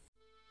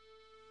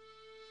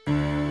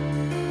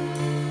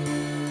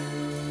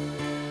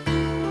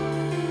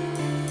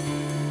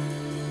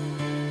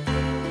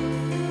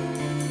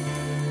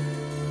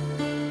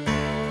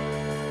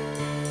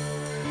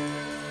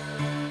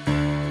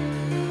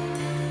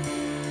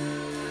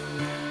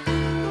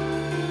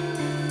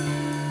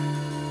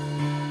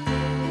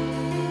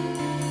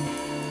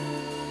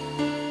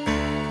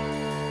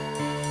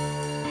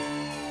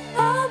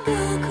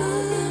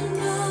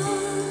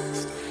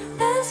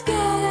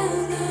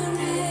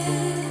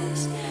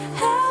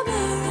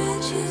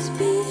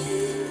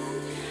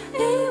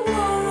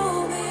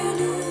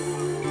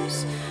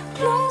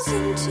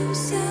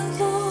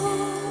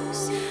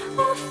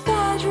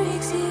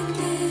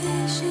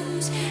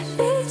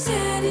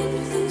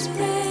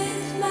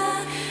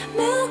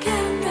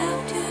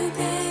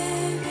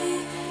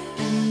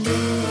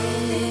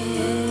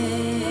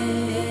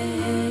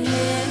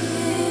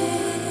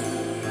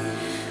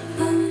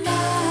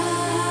 Alive.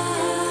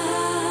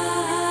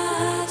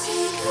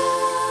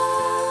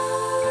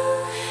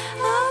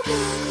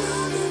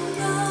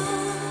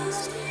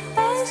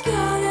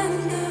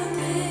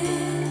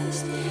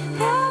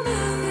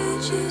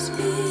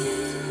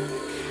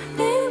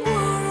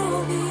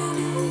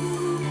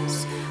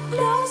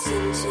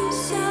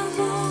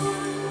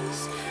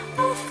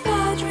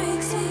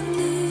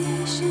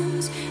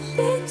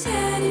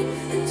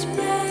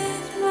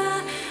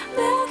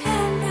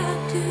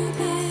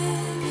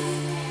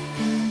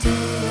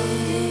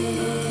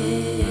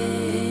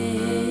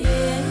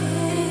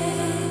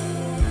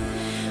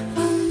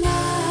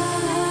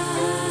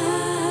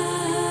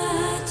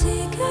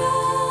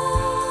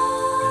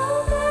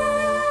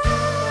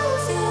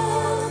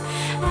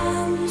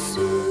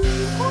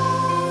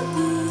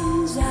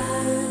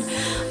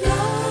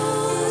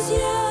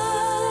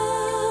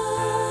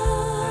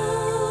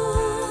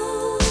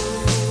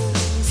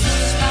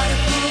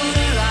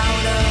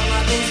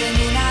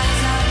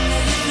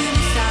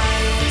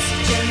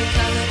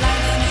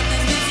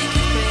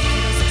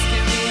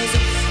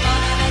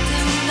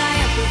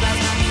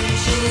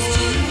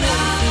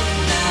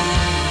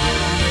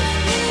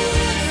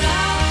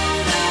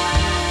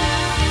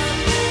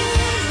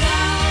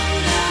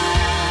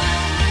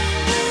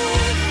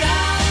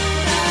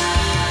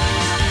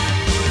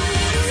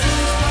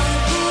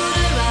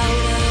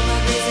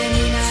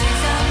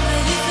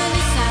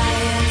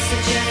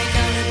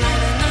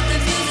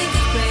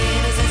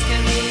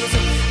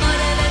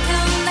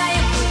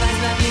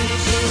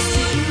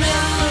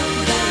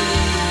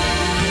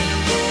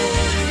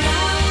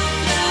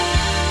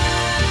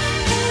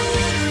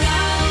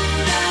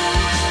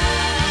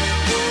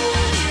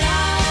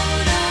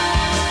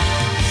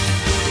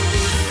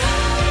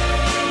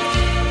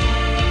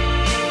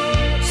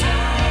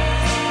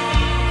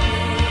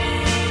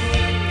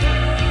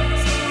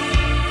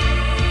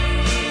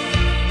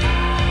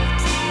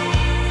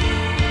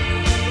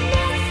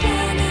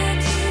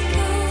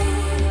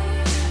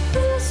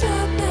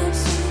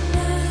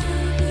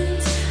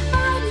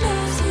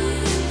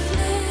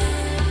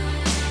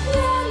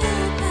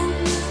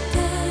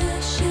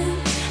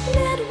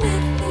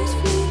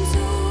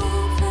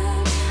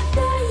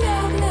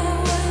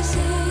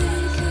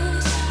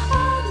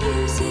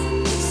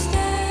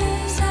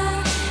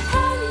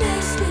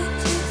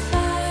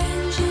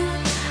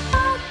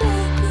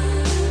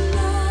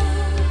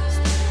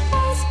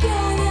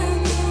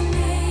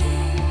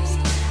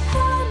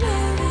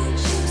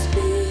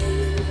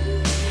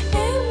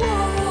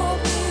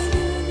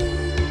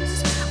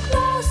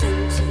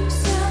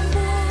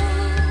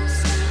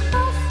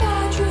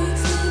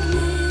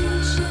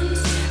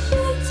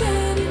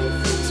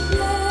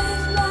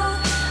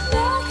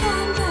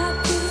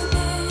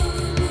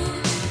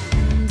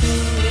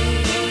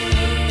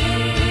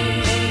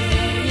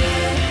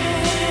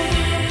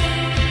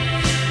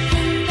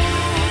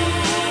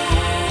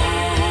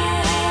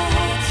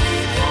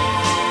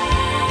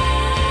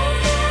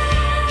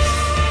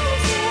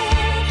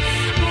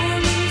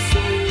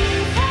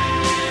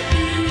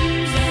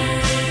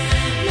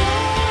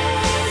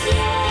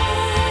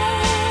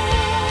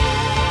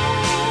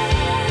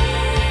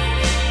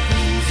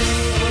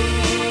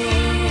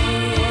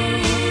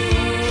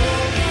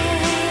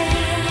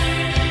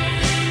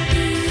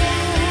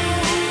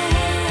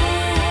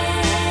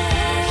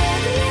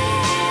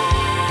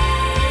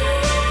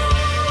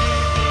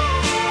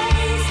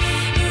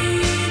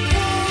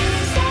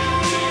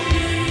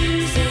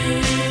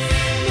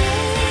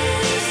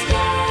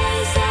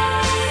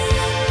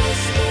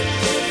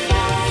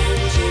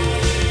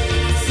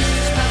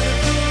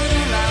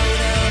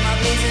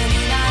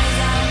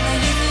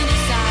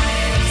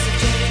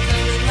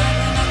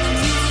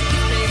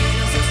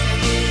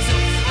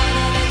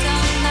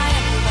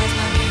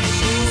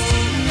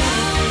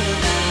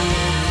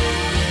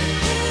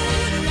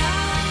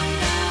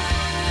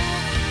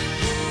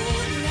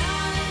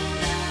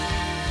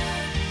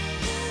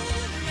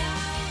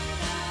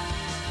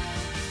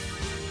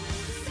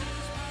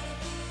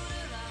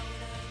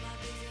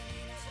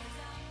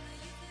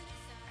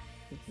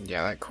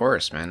 Yeah, that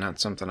chorus, man, not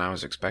something I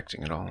was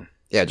expecting at all.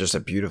 Yeah, just a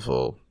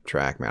beautiful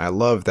track, man. I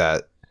love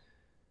that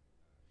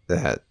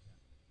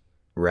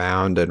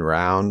round and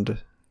round,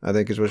 I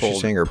think is what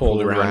she's saying, or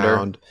pulled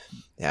around.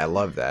 Yeah, I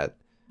love that.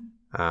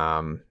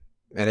 And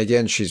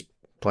again, she's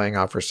playing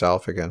off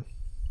herself again.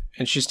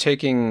 And she's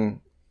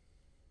taking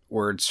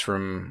words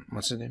from,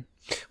 what's his name?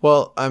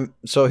 Well,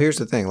 so here's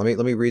the thing.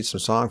 Let me read some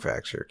song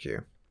facts here,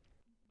 Q.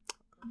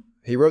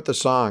 He wrote the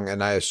song,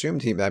 and I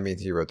assumed that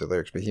means he wrote the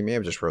lyrics, but he may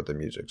have just wrote the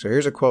music. So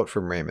here's a quote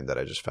from Raymond that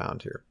I just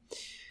found here.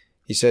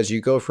 He says,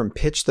 "You go from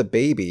Pitch the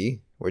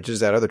Baby," which is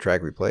that other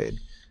track we played,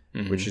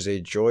 which is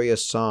a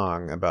joyous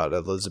song about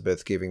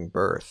Elizabeth giving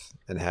birth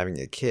and having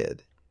a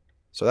kid.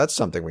 So that's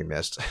something we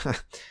missed.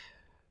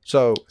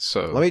 So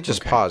let me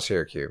just pause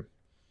here, Q.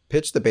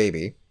 Pitch the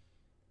Baby.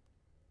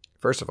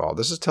 First of all,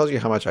 this tells you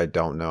how much I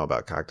don't know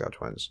about Cocteau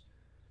Twins.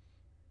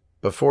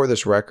 Before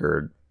this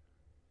record,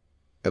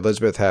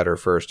 Elizabeth had her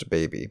first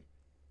baby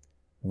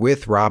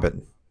with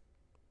Robin.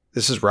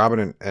 This is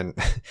Robin and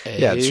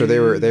yeah. So they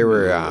were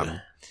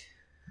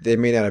they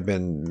may not have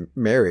been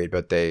married,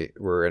 but they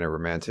were in a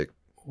romantic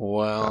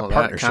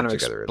partnership that kind of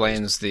together.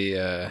 Explains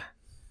the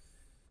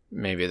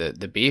maybe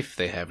the beef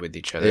they have with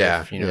each other.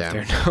 Yeah, if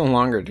they're no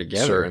longer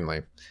together.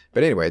 Certainly.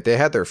 But anyway, they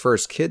had their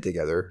first kid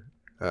together.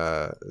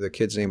 The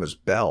kid's name was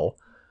Belle,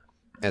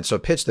 and so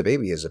Pitch the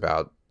Baby is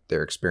about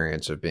their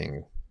experience of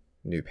being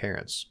new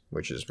parents,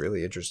 which is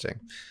really interesting.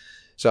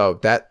 So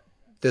that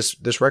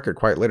this record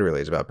quite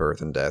literally is about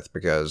birth and death,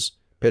 because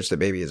Pitch the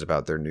Baby is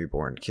about their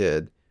newborn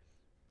kid.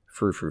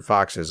 Frou-Frou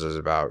Foxes is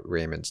about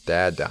Raymond's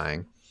dad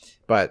dying.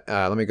 But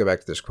let me go back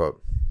to this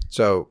quote.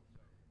 So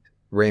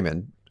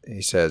Raymond,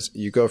 he says,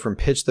 "You go from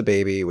Pitch the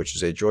Baby, which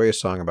is a joyous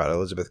song about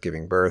Elizabeth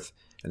giving birth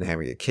and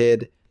having a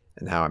kid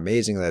and how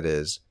amazing that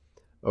is,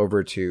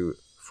 over to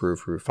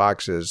Frou-Frou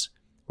Foxes,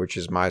 which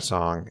is my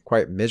song,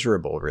 quite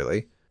miserable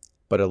really,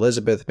 but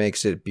Elizabeth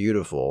makes it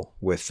beautiful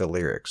with the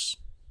lyrics."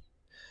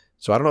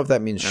 So I don't know if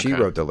that means she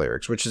wrote the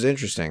lyrics, which is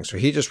interesting. So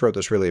he just wrote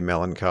this really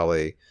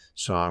melancholy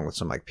song with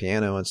some like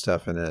piano and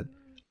stuff in it,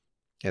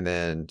 and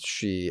then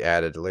she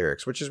added the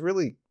lyrics, which is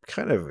really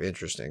kind of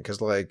interesting,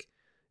 because like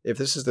if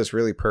this is this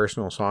really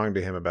personal song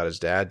to him about his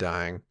dad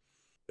dying,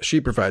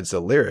 she provides the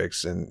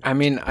lyrics, and I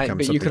mean,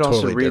 but you could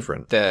also read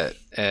different. That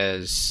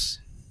as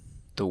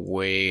the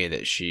way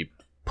that she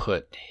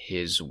put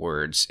his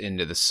words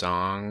into the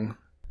song.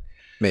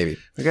 Maybe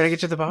we got to get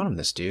to the bottom of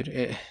this,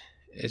 dude.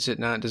 Does it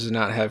not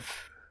have?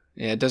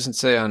 Yeah, it doesn't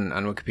say on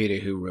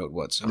Wikipedia who wrote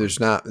what song. There's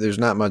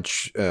not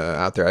much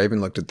out there. I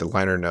even looked at the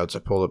liner notes. I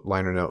pulled up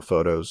liner note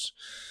photos.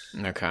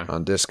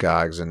 On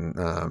Discogs,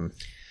 and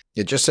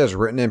it just says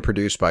written and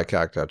produced by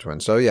Cocteau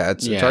Twins. So yeah,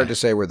 it's hard to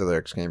say where the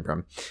lyrics came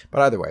from.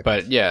 But either way.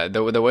 But yeah,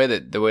 the way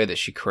that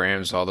she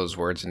crams all those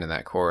words into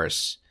that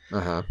chorus,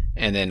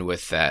 and then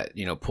with that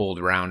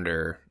pulled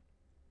rounder,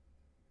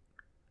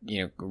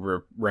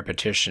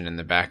 repetition in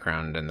the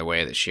background, and the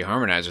way that she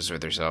harmonizes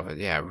with herself,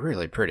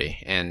 really pretty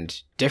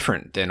and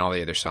different than all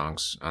the other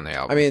songs on the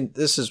album. I mean,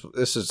 this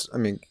is. I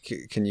mean,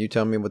 can you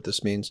tell me what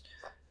this means?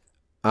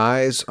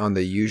 Eyes on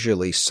the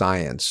usually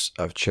science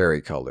of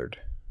cherry colored.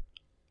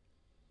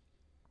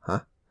 Huh?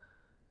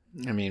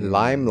 I mean,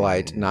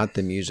 limelight, not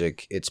the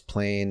music. It's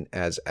plain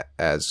as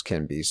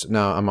can be.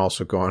 Now I'm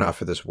also going off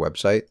of this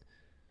website.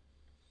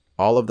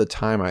 All of the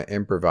time I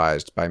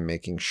improvised by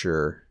making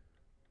sure.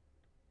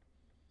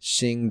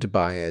 Singed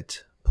by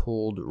it,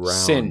 pulled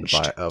round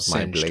of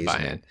my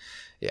blazing.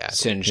 Yeah,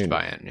 singed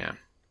by it. Yeah.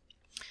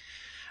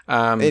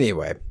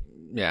 Anyway,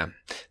 yeah,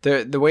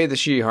 the way that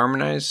she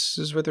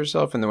harmonizes with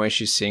herself and the way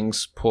she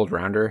sings, pulled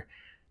round her,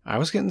 I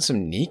was getting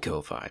some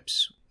Nico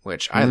vibes,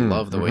 which I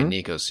love the way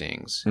Nico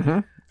sings.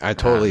 I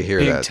totally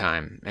hear that big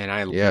time, and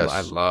I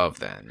love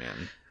that,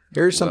 man.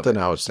 Here's something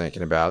I was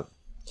thinking about.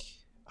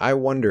 I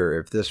wonder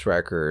if this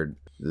record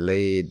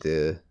laid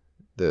the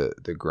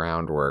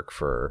groundwork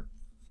for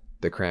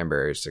the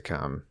Cranberries to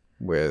come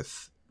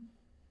with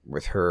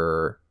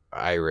her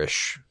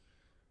Irish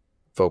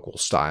vocal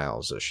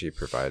styles that she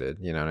provided.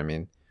 You know what I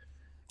mean?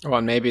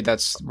 Well, maybe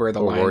that's where the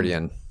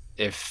line,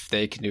 if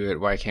they can do it,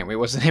 why can't we?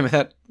 What's the name of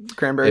that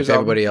Cranberries If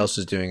album? everybody else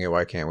is doing it,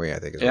 why can't we? I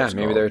think is what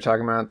maybe they were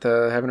talking about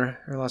having her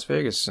Las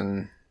Vegas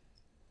and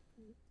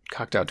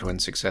Cocteau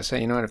Twins success.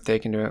 Hey, you know what? If they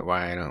can do it,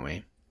 why don't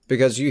we?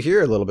 Because you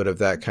hear a little bit of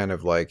that kind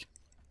of like,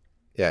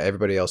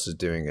 everybody else is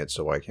doing it,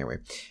 so why can't we?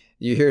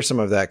 You hear some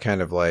of that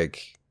kind of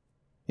like,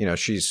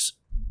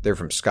 they're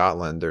from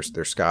Scotland.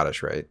 They're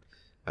Scottish, right?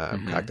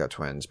 Cocteau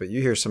Twins. But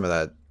you hear some of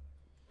that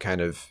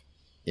kind of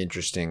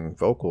interesting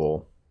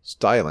vocal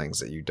stylings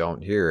that you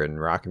don't hear in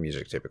rock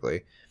music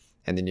typically.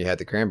 And then you had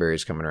the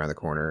Cranberries coming around the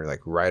corner, like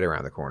right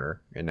around the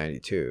corner in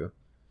 92.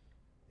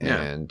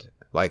 Yeah. And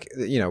like,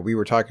 we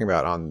were talking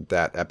about on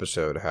that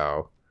episode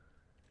how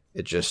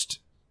it just,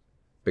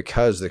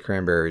 because the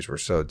Cranberries were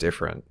so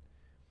different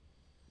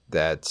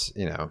that,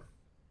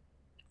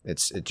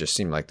 it just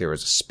seemed like there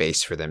was a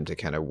space for them to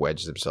kind of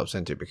wedge themselves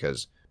into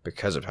because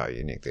of how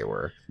unique they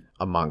were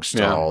amongst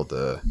all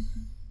the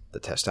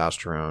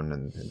testosterone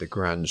and the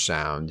grunge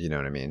sound, you know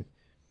what I mean?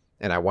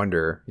 And I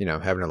wonder,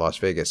 Heaven in Las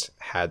Vegas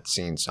had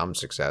seen some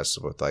success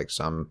with like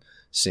some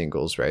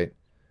singles, right?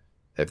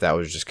 If that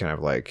was just kind of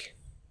like,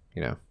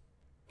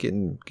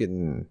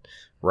 getting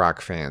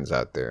rock fans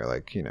out there,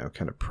 like,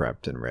 kind of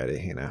prepped and ready,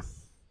 Here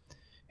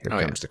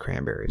comes the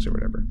Cranberries or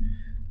whatever.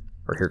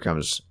 Or here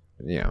comes,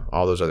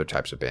 all those other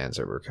types of bands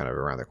that were kind of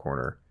around the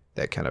corner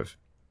that kind of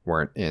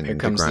weren't in Here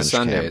comes the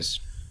Sundays.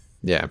 Camp.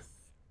 Yeah,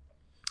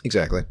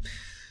 exactly.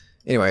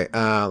 Anyway,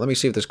 let me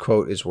see if this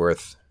quote is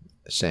worth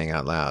saying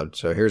out loud.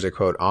 So here's a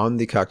quote on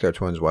the Cocteau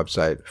Twins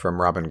website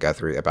from Robin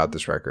Guthrie about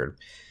this record.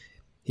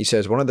 He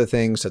says, "One of the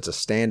things that's a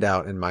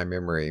standout in my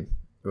memory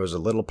was a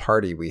little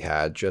party we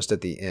had just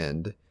at the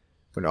end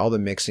when all the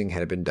mixing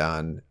had been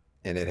done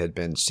and it had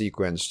been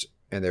sequenced,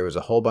 and there was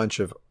a whole bunch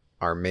of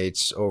our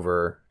mates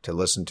over to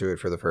listen to it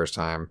for the first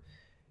time,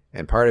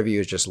 and part of you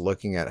is just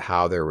looking at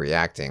how they're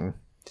reacting.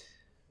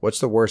 What's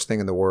the worst thing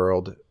in the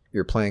world?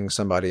 You're playing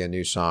somebody a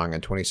new song,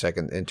 and 20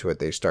 seconds into it,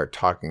 they start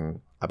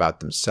talking about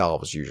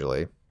themselves,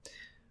 usually.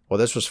 Well,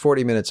 this was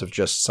 40 minutes of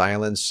just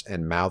silence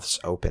and mouths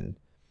open.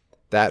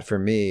 That, for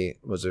me,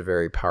 was a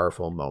very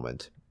powerful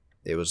moment.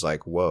 It was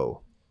like,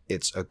 whoa,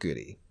 it's a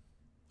goodie."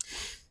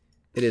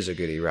 It is a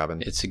goodie,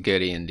 Robin. It's a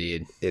goodie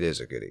indeed. It is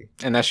a goodie.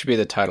 And that should be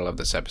the title of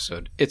this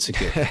episode. It's a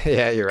goodie.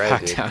 Yeah, you're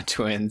right, Cocteau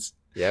Twins.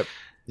 Yep,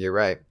 you're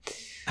right.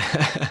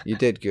 You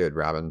did good,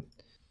 Robin.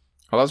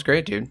 Well, that was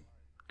great, dude.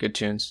 Good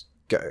tunes.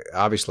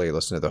 Obviously,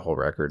 listen to the whole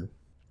record.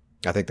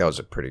 I think that was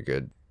a pretty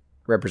good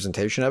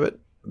representation of it.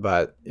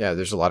 But yeah,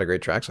 there's a lot of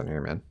great tracks on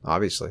here, man.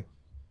 Obviously.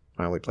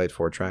 I only played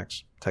 4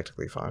 tracks.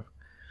 Technically 5.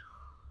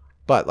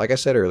 But like I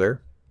said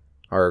earlier,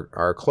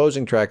 our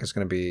closing track is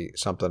going to be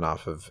something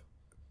off of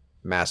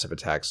Massive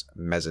Attack's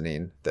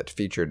Mezzanine that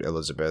featured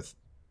Elizabeth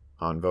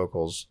on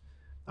vocals.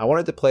 I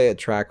wanted to play a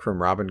track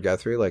from Robin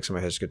Guthrie, like some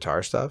of his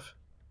guitar stuff,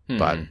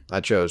 but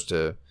I chose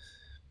to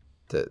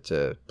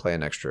play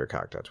an extra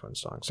Cocteau Twins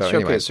song. So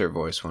showcase her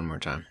voice one more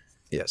time.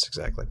 Yes,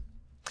 exactly.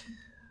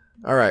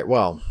 All right,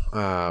 well,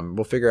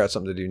 we'll figure out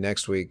something to do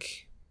next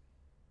week,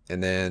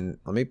 and then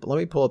let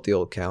me pull up the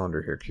old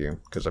calendar here, Q,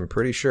 because I'm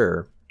pretty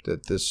sure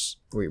that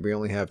we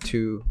only have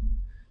 2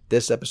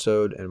 this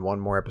episode and 1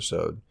 more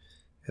episode.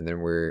 And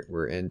then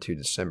we're into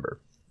December,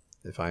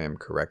 if I am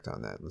correct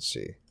on that. Let's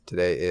see.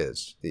 Today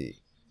is the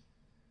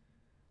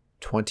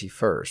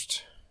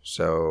 21st.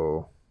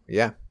 So,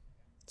 yeah.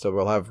 So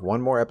we'll have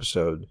 1 more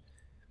episode,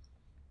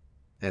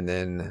 and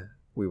then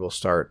we will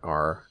start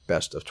our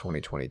best of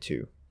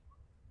 2022.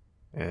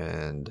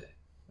 And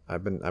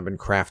I've been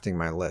crafting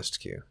my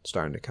list, Q. It's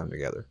starting to come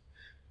together.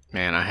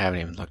 Man, I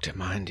haven't even looked at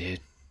mine,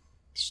 dude.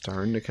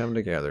 Starting to come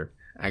together.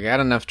 I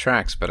got enough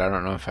tracks, but I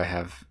don't know if I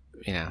have...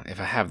 if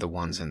I have the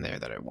ones in there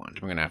that I want.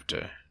 I'm gonna have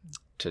to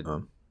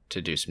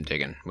do some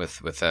digging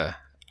with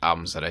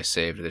albums that I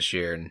saved this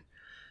year and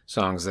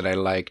songs that I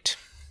liked.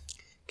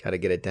 Got to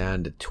get it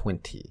down to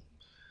 20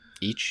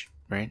 each,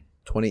 right?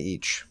 20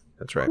 each.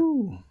 That's right.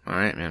 Ooh. All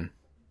right, man.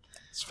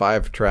 It's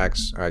 5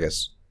 tracks, or I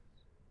guess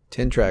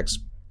 10 tracks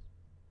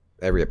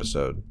every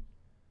episode.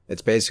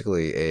 It's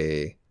basically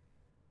a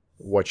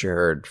what you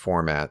heard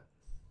format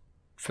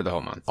for the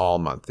whole month. All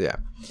month, yeah.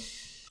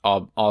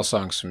 All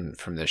songs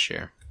from this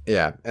year.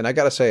 Yeah, and I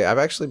gotta say, I've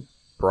actually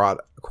brought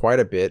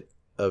quite a bit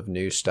of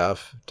new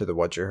stuff to the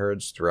What You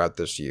Heards throughout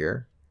this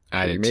year.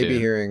 You may be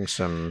hearing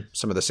some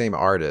of the same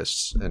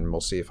artists, and we'll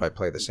see if I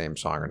play the same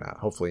song or not.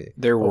 Hopefully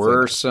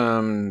were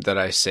some that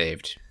I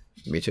saved.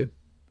 Me too.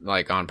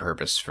 Like on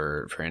purpose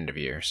for end of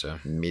year. So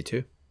me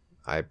too.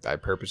 I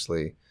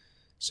purposely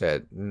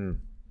said,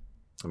 I'm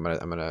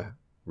gonna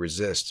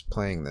resist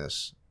playing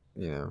this.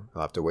 I'll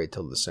have to wait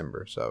till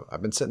December. So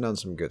I've been sitting on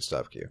some good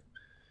stuff, Q.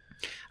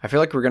 I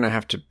feel like we're gonna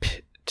have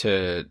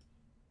to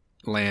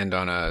land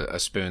on a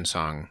Spoon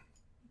song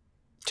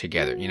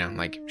together,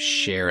 like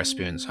share a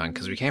Spoon song,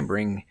 because we can't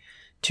bring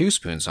 2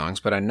 Spoon songs,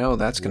 but I know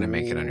that's going to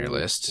make it on your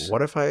list.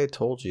 What if I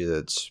told you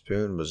that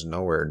Spoon was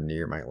nowhere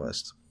near my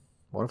list?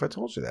 What if I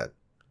told you that?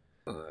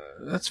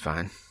 That's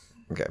fine.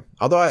 Okay.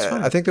 Although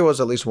I think there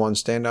was at least 1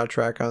 standout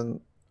track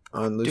on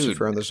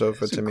Lucifer on the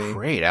Sofa to me.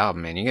 Great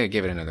album, man. You got to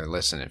give it another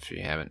listen if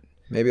you haven't.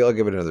 Maybe I'll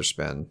give it another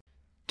spin.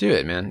 Do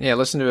it, man. Yeah,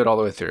 listen to it all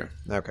the way through.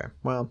 Okay.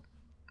 Well,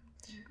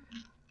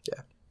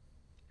 yeah.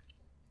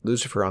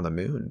 Lucifer on the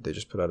Moon. They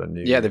just put out a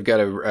new... Yeah, they've got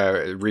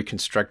a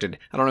reconstructed...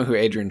 I don't know who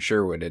Adrian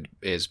Sherwood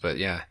is, but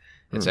yeah.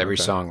 It's every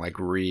song like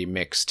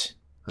remixed.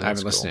 I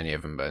haven't listened to any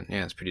of them, but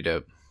yeah, it's pretty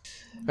dope.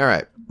 All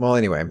right. Well,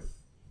 anyway.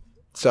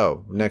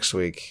 So, next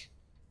week,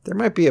 there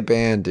might be a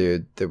band,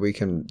 dude,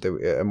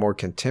 a more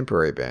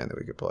contemporary band that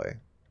we could play.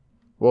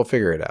 We'll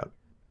figure it out.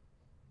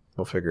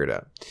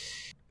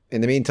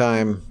 In the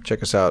meantime,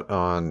 check us out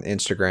on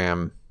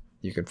Instagram.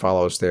 You can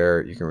follow us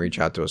there. You can reach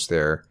out to us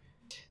there.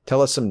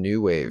 Tell us some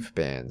new wave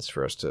bands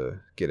for us to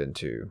get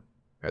into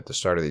at the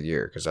start of the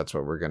year, because that's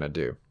what we're going to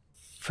do.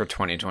 For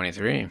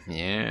 2023,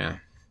 yeah.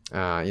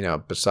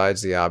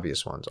 Besides the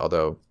obvious ones,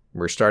 although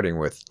we're starting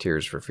with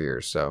Tears for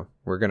Fears, so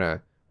we're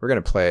gonna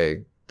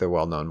play the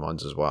well-known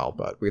ones as well.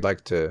 But we'd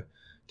like to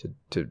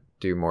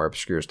do more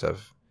obscure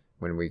stuff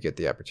when we get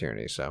the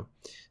opportunity. So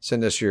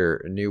send us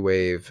your new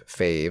wave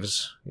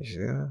faves. You see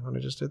what I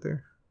just did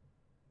there?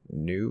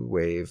 New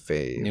wave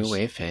faves. New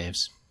wave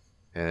faves.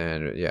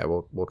 And yeah,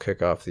 we'll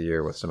kick off the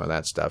year with some of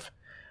that stuff.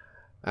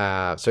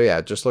 So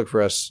yeah, just look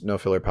for us, No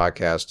Filler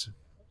Podcast,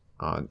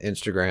 on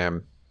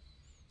Instagram.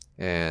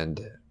 And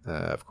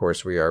of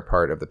course, we are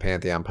part of the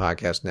Pantheon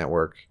Podcast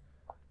Network,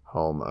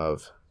 home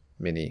of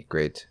many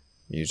great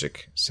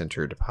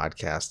music-centered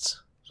podcasts.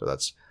 So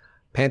that's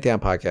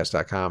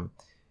pantheonpodcast.com.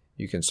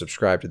 You can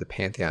subscribe to the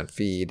Pantheon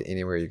feed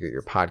anywhere you get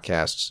your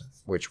podcasts,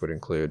 which would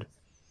include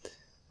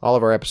all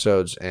of our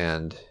episodes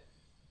and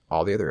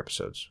all the other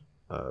episodes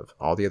of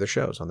all the other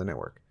shows on the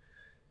network.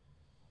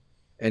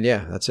 And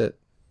yeah, that's it.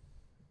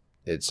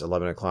 It's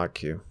 11 o'clock,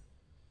 Q.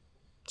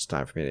 It's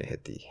time for me to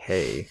hit the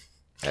hay,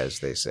 as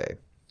they say.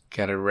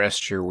 Gotta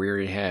rest your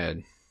weary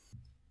head.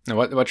 Now,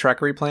 what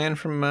track are we playing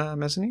from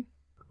Mezzanine?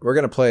 We're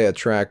going to play a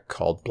track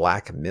called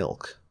Black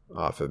Milk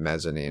off of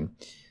Mezzanine.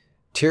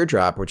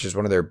 Teardrop, which is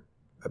one of their,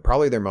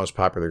 probably their most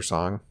popular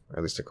song, or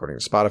at least according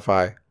to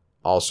Spotify,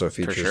 also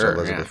features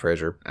Elizabeth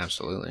Fraser.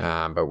 Absolutely.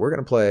 But we're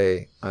going to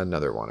play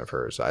another one of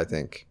hers. I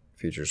think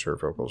features her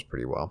vocals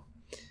pretty well.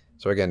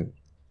 So again,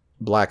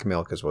 Black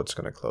Milk is what's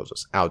going to close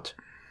us out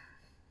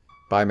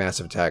by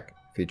Massive Attack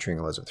featuring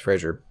Elizabeth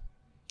Fraser.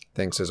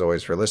 Thanks as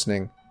always for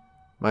listening.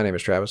 My name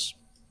is Travis.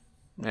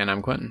 And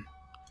I'm Quentin.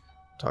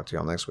 Talk to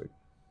y'all next week.